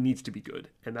 he needs to be good.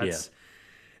 And that's,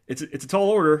 it's a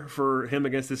tall order for him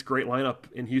against this great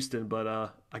lineup in Houston, but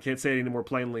I can't say it any more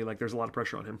plainly. Like there's a lot of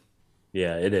pressure on him.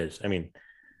 Yeah, it is. I mean,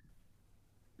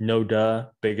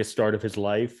 biggest start of his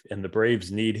life, and the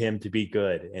Braves need him to be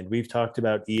good. And we've talked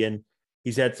about Ian.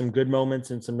 He's had some good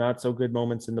moments and some not so good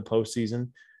moments in the postseason.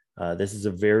 This is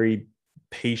a very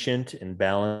patient and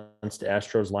balanced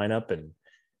Astros lineup. And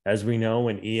as we know,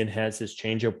 when Ian has his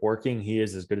changeup working, he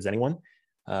is as good as anyone.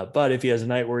 But if he has a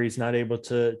night where he's not able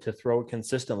to throw it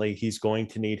consistently, he's going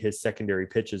to need his secondary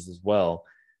pitches as well.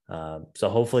 So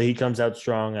hopefully he comes out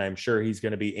strong. I'm sure he's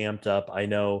going to be amped up. I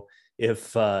know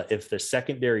if the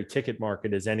secondary ticket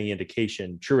market is any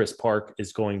indication, Truist Park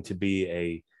is going to be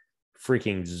a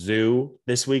freaking zoo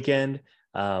this weekend.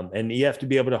 And you have to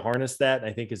be able to harness that.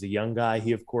 I think as a young guy,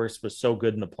 he, of course, was so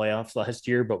good in the playoffs last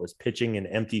year, but was pitching in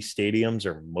empty stadiums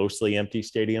or mostly empty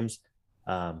stadiums.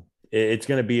 It's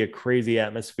going to be a crazy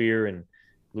atmosphere. And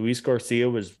Luis Garcia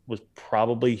was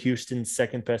probably Houston's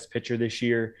second best pitcher this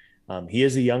year. He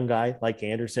is a young guy like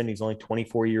Anderson. He's only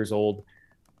 24 years old.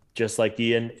 Just like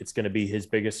Ian, it's going to be his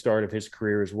biggest start of his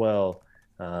career as well.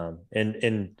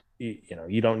 And you know,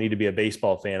 you don't need to be a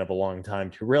baseball fan of a long time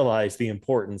to realize the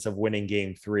importance of winning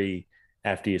game 3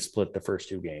 after you split the first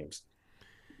 2 games.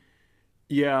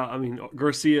 Yeah, I mean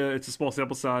Garcia, it's a small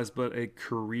sample size, but a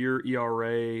career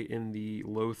ERA in the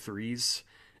low threes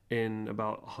in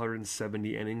about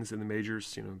 170 innings in the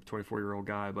majors. 24-year-old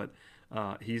guy, but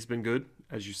he's been good,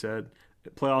 as you said.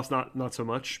 Playoffs, not so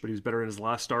much, but he was better in his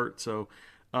last start. So,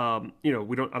 I don't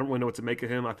really know what to make of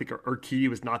him. I think Urquidy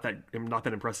was not that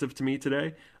impressive to me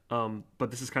today. But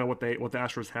this is kind of what the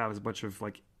Astros have is a bunch of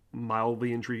like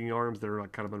mildly intriguing arms that are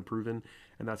like kind of unproven,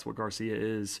 and that's what Garcia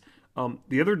is.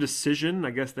 The other decision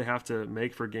I guess they have to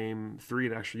make for Game 3,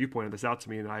 and actually you pointed this out to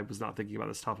me, and I was not thinking about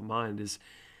this top of mind, is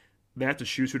they have to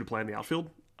choose who to play in the outfield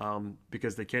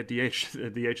because they can't DH.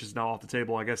 DH is now off the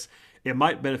table. I guess it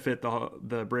might benefit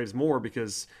the Braves more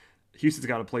because Houston's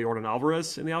got to play Jordan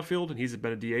Alvarez in the outfield, and he's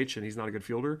been a DH, and he's not a good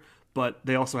fielder. But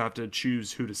they also have to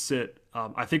choose who to sit.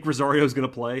 I think Rosario's going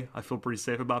to play. I feel pretty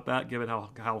safe about that, given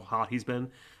how hot he's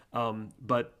been.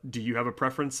 But do you have a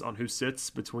preference on who sits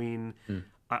between?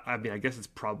 I mean, I guess it's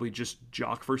probably just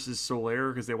Jock versus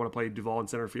Soler because they want to play Duvall in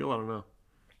center field. I don't know.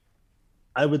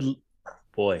 I would,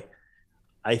 boy,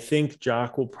 I think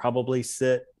Jock will probably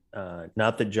sit.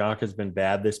 Not that Jock has been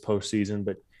bad this postseason,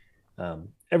 but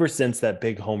ever since that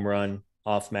big home run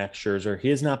off Max Scherzer, he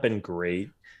has not been great.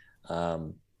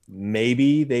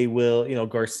 Maybe they will,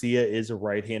 Garcia is a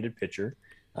right-handed pitcher.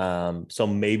 So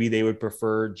maybe they would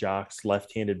prefer Jock's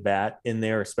left-handed bat in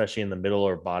there, especially in the middle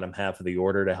or bottom half of the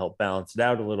order to help balance it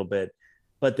out a little bit.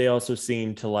 But they also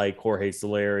seem to like Jorge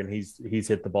Soler, and he's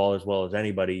hit the ball as well as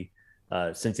anybody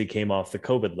since he came off the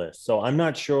COVID list. So I'm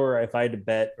not sure if I had to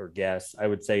bet or guess, I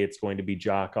would say it's going to be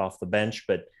Jock off the bench.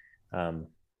 But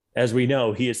as we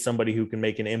know, he is somebody who can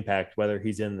make an impact, whether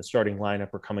he's in the starting lineup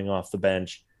or coming off the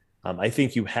bench. I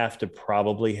think you have to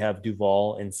probably have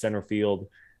Duvall in center field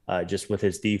just with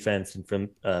his defense and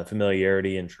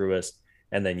familiarity and Truist.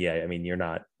 And then, yeah, I mean, you're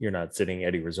not sitting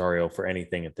Eddie Rosario for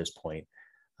anything at this point.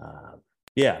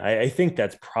 I think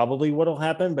that's probably what'll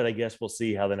happen, but I guess we'll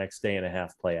see how the next day and a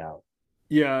half play out.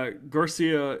 Yeah,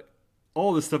 Garcia,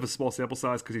 all this stuff is small sample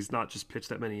size because he's not just pitched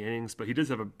that many innings, but he does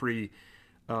have a pretty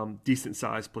decent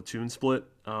sized platoon split.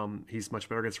 He's much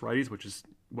better against righties, which is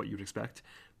what you'd expect.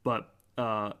 But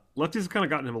lefties have kind of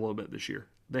gotten him a little bit this year.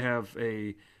 They have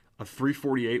a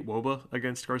 348 WOBA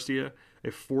against Garcia,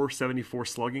 a 474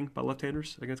 slugging by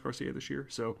left-handers against Garcia this year.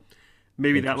 So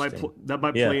maybe that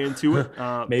might play into it.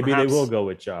 Maybe perhaps, they will go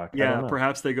with Jock. Yeah,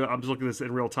 perhaps they go. I'm just looking at this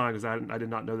in real time because I did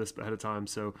not know this ahead of time.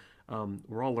 So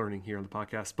we're all learning here on the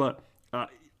podcast. But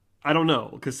I don't know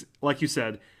because, like you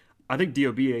said, I think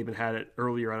DOB even had it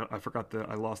earlier. I forgot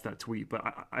I lost that tweet, but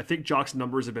I think Jock's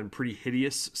numbers have been pretty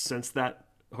hideous since that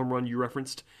home run you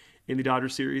referenced in the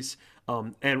Dodgers series.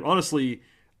 And honestly,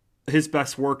 his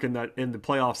best work in the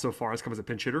playoffs so far has come as a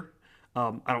pinch hitter.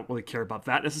 I don't really care about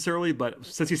that necessarily, but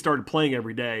since he started playing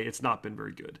every day, it's not been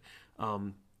very good.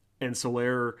 And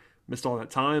Soler missed all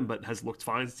that time, but has looked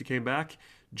fine since he came back.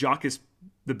 Jock is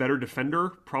the better defender,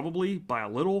 probably by a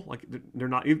little. Like they're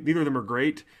not, neither of them are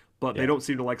great, but they don't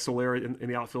seem to like Soler in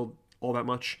the outfield all that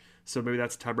much. So maybe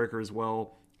that's a tiebreaker as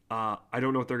well. I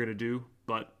don't know what they're going to do,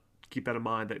 but keep that in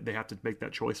mind that they have to make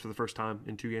that choice for the first time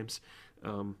in 2 games.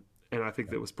 And I think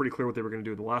that was pretty clear what they were going to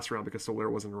do in the last round because Soler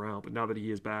wasn't around. But now that he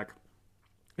is back,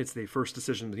 it's the first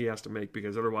decision that he has to make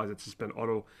because otherwise it's just been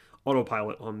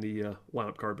autopilot on the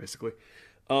lineup card, basically.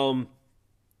 I'm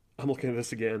looking at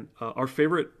this again. Our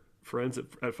favorite friends at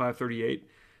 538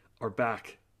 are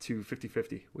back to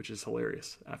 50-50, which is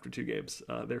hilarious after 2 games.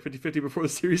 They're 50-50 before the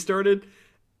series started,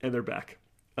 and they're back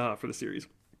for the series.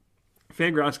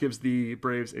 Fangraphs gives the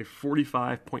Braves a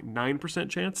 45.9%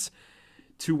 chance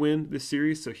to win this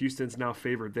series, so Houston's now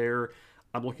favored there.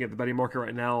 I'm looking at the betting market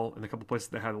right now and a couple places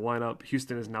that had the lineup.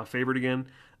 Houston is now favored again.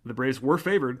 The Braves were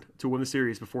favored to win the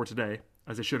series before today,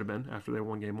 as they should have been after they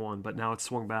won Game 1, but now it's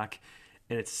swung back,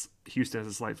 and it's Houston as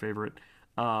a slight favorite.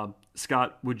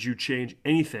 Scott, would you change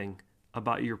anything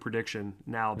about your prediction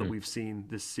now that we've seen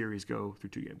this series go through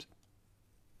 2 games?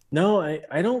 No,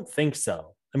 I don't think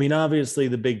so. I mean, obviously,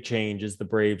 the big change is the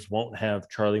Braves won't have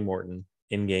Charlie Morton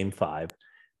in game 5,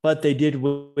 but they did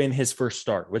win his first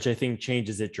start, which I think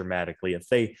changes it dramatically.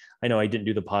 I know I didn't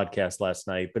do the podcast last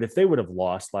night, but if they would have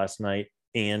lost last night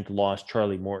and lost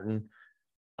Charlie Morton,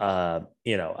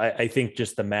 I think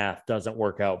just the math doesn't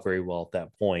work out very well at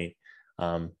that point.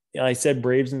 I said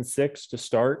Braves in 6 to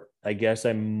start. I guess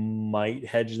I might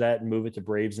hedge that and move it to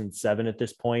Braves in 7 at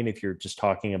this point if you're just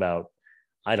talking about,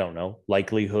 I don't know,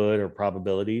 likelihood or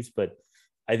probabilities. But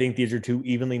I think these are two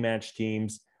evenly matched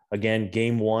teams. Again,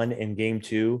 game 1 and game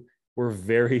 2 were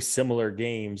very similar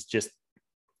games, just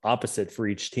opposite for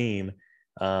each team.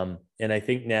 And I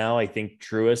think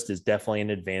Truist is definitely an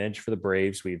advantage for the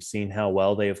Braves. We've seen how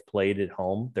well they have played at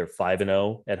home. They're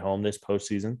 5-0 at home this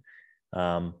postseason.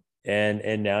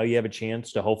 And now you have a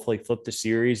chance to hopefully flip the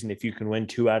series. And if you can win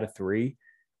 2 out of 3,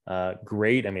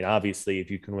 great. I mean, obviously, if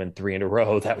you can win 3 in a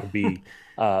row, that would be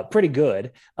pretty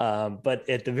good. But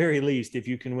at the very least, if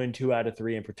you can win 2 out of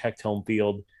 3 and protect home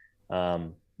field,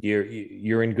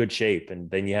 you're in good shape. And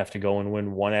then you have to go and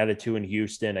win 1 out of 2 in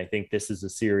Houston. I think this is a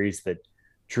series that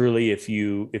truly, if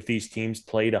these teams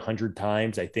played 100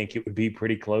 times, I think it would be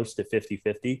pretty close to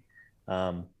 50-50.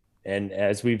 And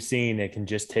as we've seen, it can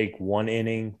just take 1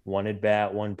 inning, 1 at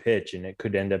bat, 1 pitch, and it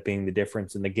could end up being the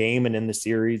difference in the game and in the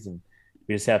series. And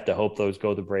we just have to hope those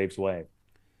go the Braves' way.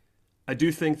 I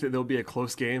do think that there'll be a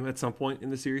close game at some point in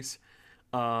the series.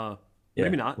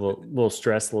 Maybe not. A little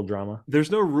stress, a little drama. There's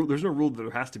no rule. There's no rule that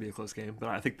there has to be a close game, but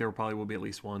I think there probably will be at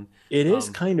least one. It is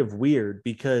kind of weird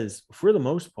because for the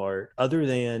most part, other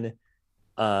than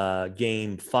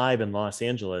game 5 in Los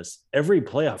Angeles, every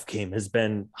playoff game has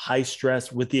been high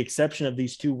stress with the exception of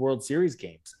these 2 World Series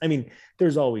games. I mean,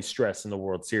 there's always stress in the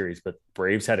World Series, but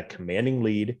Braves had a commanding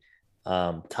lead.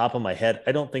 Top of my head,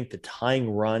 I don't think the tying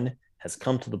run has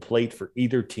come to the plate for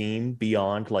either team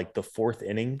beyond like the 4th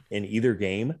inning in either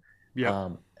game. Yeah.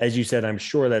 As you said, I'm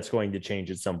sure that's going to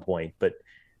change at some point, but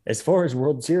as far as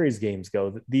World Series games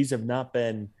go, these have not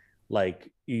been like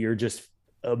you're just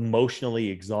emotionally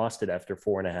exhausted after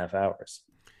 4.5 hours.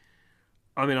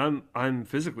 I mean, I'm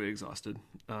physically exhausted,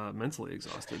 mentally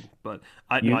exhausted, but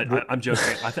I'm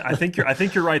joking. I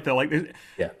think you're right though. Like,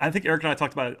 yeah, I think Eric and I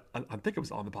talked about it. I think it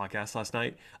was on the podcast last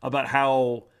night about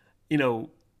how,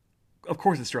 of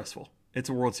course it's stressful. It's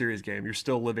a World Series game. You're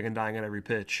still living and dying at every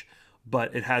pitch,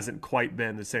 but it hasn't quite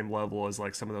been the same level as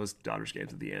like some of those Dodgers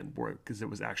games at the end, because it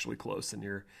was actually close and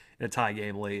you're in a tie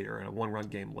game late or in a 1-run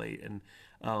game late. And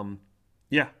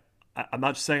yeah, I'm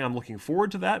not just saying I'm looking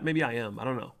forward to that. Maybe I am. I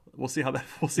don't know. We'll see how that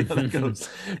goes.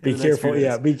 Be careful.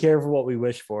 Yeah, be careful what we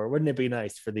wish for. Wouldn't it be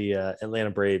nice for the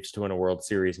Atlanta Braves to win a World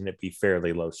Series and it be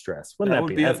fairly low stress? Wouldn't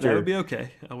that be? That would be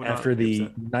okay. After the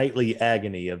nightly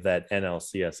agony of that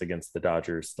NLCS against the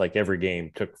Dodgers, like every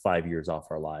game took 5 years off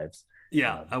our lives.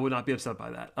 Yeah, I would not be upset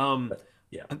by that.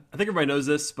 Yeah, I think everybody knows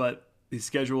this, but the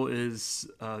schedule is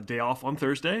day off on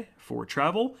Thursday for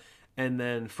travel, and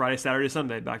then Friday, Saturday,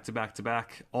 Sunday, back to back to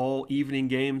back, all evening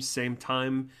games, same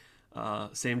time,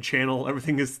 same channel.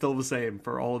 Everything is still the same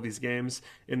for all of these games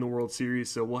in the World Series.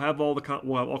 So we'll have all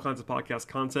kinds of podcast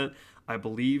content. I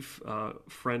believe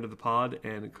friend of the pod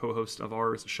and co-host of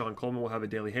ours, Sean Coleman, will have a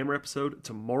Daily Hammer episode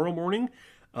tomorrow morning,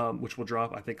 which will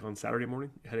drop, I think, on Saturday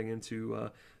morning, heading into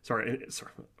Saturday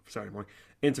morning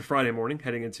into Friday morning,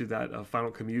 heading into that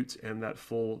final commute and that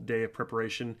full day of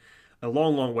preparation. A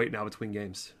long wait now between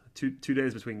games. Two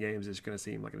days between games is going to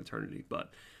seem like an eternity,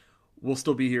 but we'll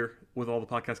still be here with all the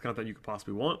podcast content you could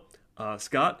possibly want.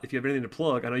 Scott, if you have anything to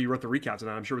plug, I know you wrote the recap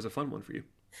tonight. I'm sure it was a fun one for you.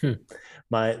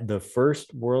 The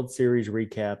first World Series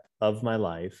recap of my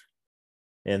life,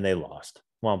 and they lost.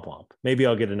 Womp womp. Maybe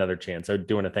I'll get another chance. I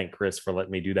do want to thank Chris for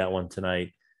letting me do that one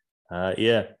tonight.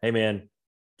 Yeah. Hey man,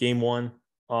 game 1,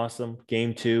 awesome.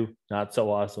 Game 2, not so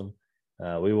awesome.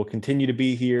 We will continue to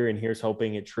be here, and here's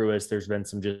hoping at Truist. There's been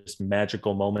some just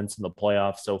magical moments in the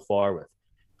playoffs so far with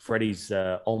Freddie's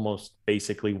almost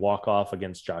basically walk off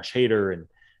against Josh Hader. And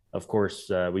of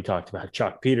course, we talked about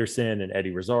Chuck Peterson and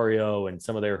Eddie Rosario and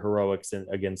some of their heroics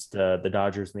against the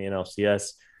Dodgers in the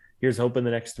NLCS. Here's hoping the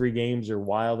next 3 games are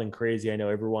wild and crazy. I know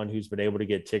everyone who's been able to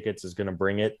get tickets is going to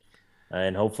bring it.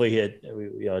 And hopefully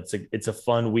it's a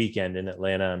fun weekend in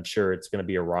Atlanta. I'm sure it's going to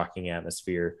be a rocking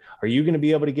atmosphere. Are you going to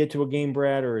be able to get to a game,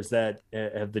 Brad, or is that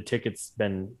have the tickets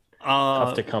been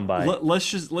tough to come by? Let's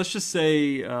just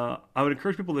say I would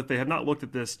encourage people that they have not looked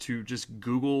at this to just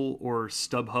Google or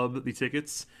StubHub the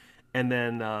tickets, and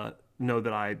then know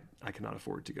that I cannot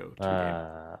afford to go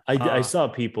to a game. I saw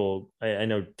people. I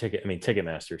know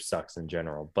Ticketmaster sucks in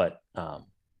general, but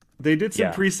they did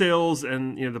some pre-sales,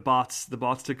 and the bots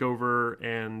took over,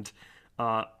 and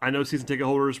I know season ticket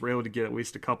holders were able to get at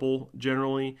least a couple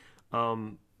generally.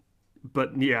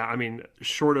 But yeah, I mean,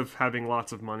 short of having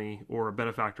lots of money or a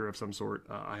benefactor of some sort,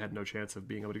 I had no chance of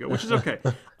being able to go, which is okay.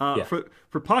 Yeah,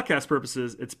 For podcast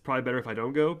purposes, it's probably better if I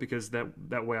don't go because that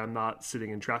way I'm not sitting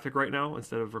in traffic right now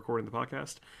instead of recording the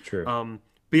podcast. true.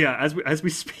 But yeah, as we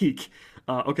speak,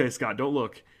 okay, Scott, don't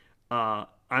look.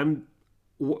 I'm.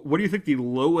 What do you think the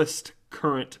lowest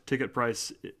current ticket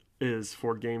price is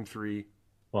for Game 3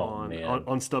 Oh man.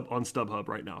 on StubHub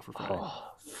right now for Friday? Oh,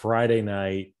 Friday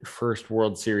night, first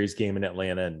World Series game in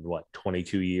Atlanta in what,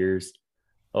 22 years?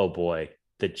 Oh boy.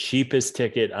 The cheapest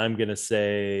ticket, I'm gonna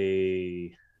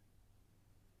say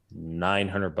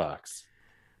 $900.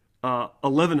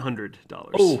 $1,100.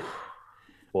 Oh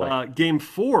boy. Game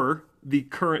 4, the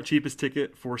current cheapest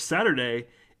ticket for Saturday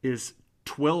is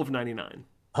 $12.99.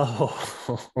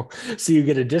 Oh, so you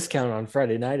get a discount on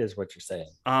Friday night, is what you're saying.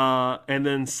 And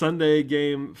then Sunday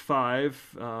Game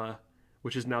 5,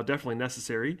 which is now definitely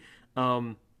necessary,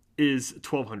 is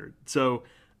 1,200. So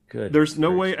there's Goodness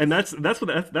no way, and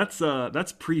gracious.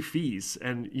 that's pre fees,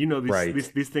 and you know these, Right. these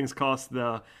these things cost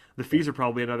the fees are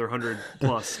probably another 100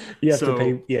 plus. You have to So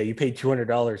pay, yeah, you pay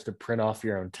 $200 to print off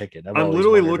your own ticket. I've I'm always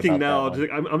literally wondered looking about that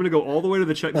now. one. I'm going to go all the way to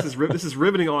the check. This is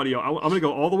riveting audio. I'm going to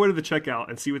go all the way to the checkout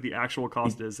and see what the actual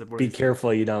cost is of one of Be these things.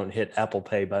 careful you don't hit Apple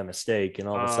Pay by mistake and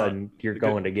all of a Uh, sudden you're good.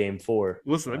 going to game four.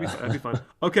 Listen, that'd be fun.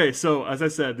 Okay, so as I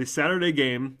said, the Saturday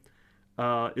game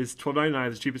is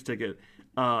 $12.99, the cheapest ticket.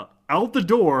 Out the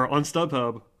door on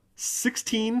StubHub,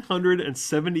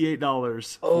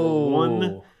 $1,678 for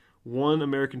Oh, one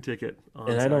American ticket on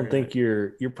and I don't Saturday think night.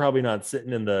 you're probably not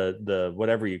sitting in the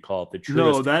whatever you call it, the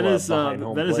No, truest club behind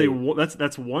home that is plate.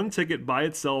 that's one ticket by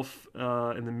itself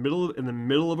in the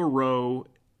middle of a row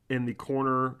in the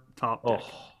corner top deck.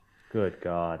 Oh, good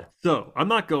God. So I'm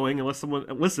not going unless someone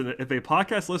listen. If a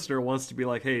podcast listener wants to be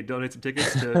like, "Hey, donate some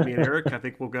tickets to me and Eric," I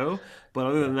think we'll go. But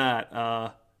other Yeah. than that, yeah.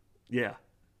 Yeah.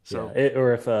 So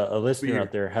Or if a be listener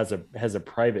out here. there has a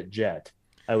private jet,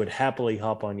 I would happily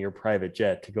hop on your private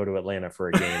jet to go to Atlanta for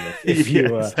a game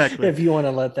Yeah, exactly. if you want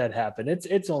to let that happen.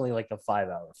 It's only like a 5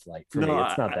 hour flight for No, me.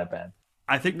 It's not that bad.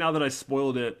 I think now that I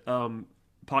spoiled it,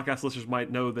 podcast listeners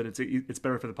might know that it's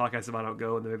better for the podcast if I don't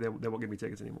go, and they won't give me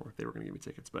tickets anymore if they were going to give me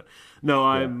tickets. But no,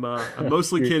 Yeah. I'm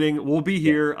mostly You're, kidding. We'll be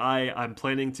yeah. here. I'm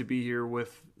planning to be here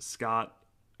with Scott,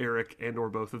 Eric, and or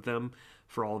both of them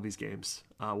for all of these games.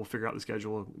 We'll figure out the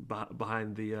schedule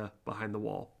behind the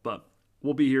wall, but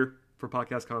we'll be here for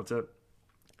podcast content.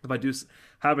 If I do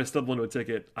happen to stumble into a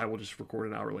ticket, I will just record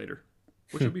an hour later,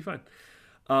 which will be fine.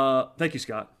 Thank you,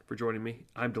 Scott, for joining me.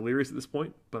 I'm delirious at this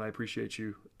point, but I appreciate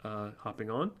you hopping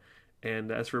on.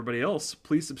 And as for everybody else,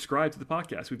 please subscribe to the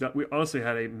podcast. We honestly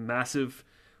had a massive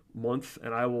month,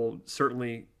 and I will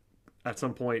certainly at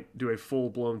some point do a full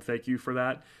blown thank you for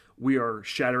that. We are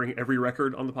shattering every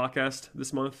record on the podcast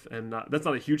this month, and that's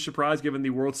not a huge surprise given the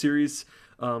World Series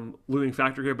looming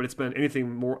factor here. But it's been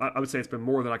anything more. I would say it's been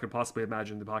more than I could possibly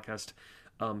imagine the podcast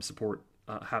support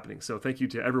happening. So thank you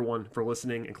to everyone for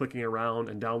listening and clicking around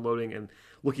and downloading and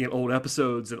looking at old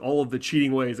episodes and all of the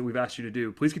cheating ways that we've asked you to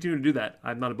do. Please continue to do that.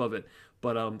 I'm not above it,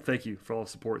 but thank you for all the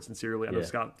support. Sincerely, I know Yeah.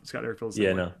 Scott Eric feels the Yeah,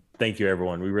 same way. no. Thank you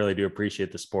everyone. We really do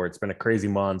appreciate the support. It's been a crazy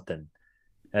month, and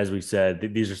as we said,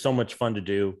 these are so much fun to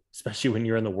do, especially when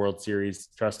you're in the World Series.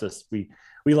 Trust us, we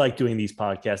like doing these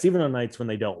podcasts, even on nights when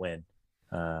they don't win.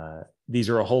 These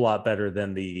are a whole lot better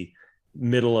than the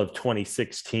middle of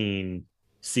 2016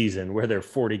 season where they're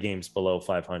 40 games below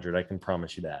 500. I can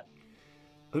promise you that.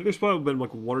 I think there's probably been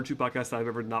like one or two podcasts that I've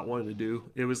ever not wanted to do.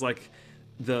 It was like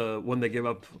the when they gave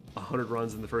up 100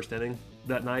 runs in the first inning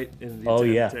that night in the Oh to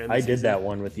yeah, end the I did season. that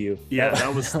one with you. Yeah,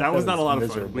 that was not a lot of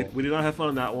fun. miserable. We did not have fun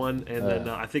on that one, and then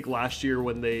I think last year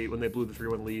when they blew the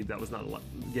 3-1 lead, that was not a lot.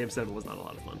 Game 7 was not a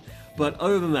lot of fun. But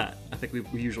other than that, I think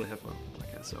we usually have fun on the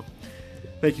podcast. So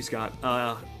thank you, Scott.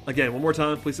 Again, one more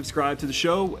time, please subscribe to the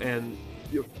show, and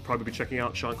you'll probably be checking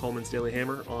out Sean Coleman's Daily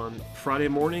Hammer on Friday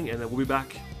morning, and then we'll be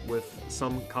back with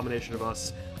some combination of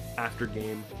us after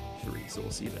Game 3. So we'll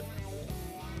see you then.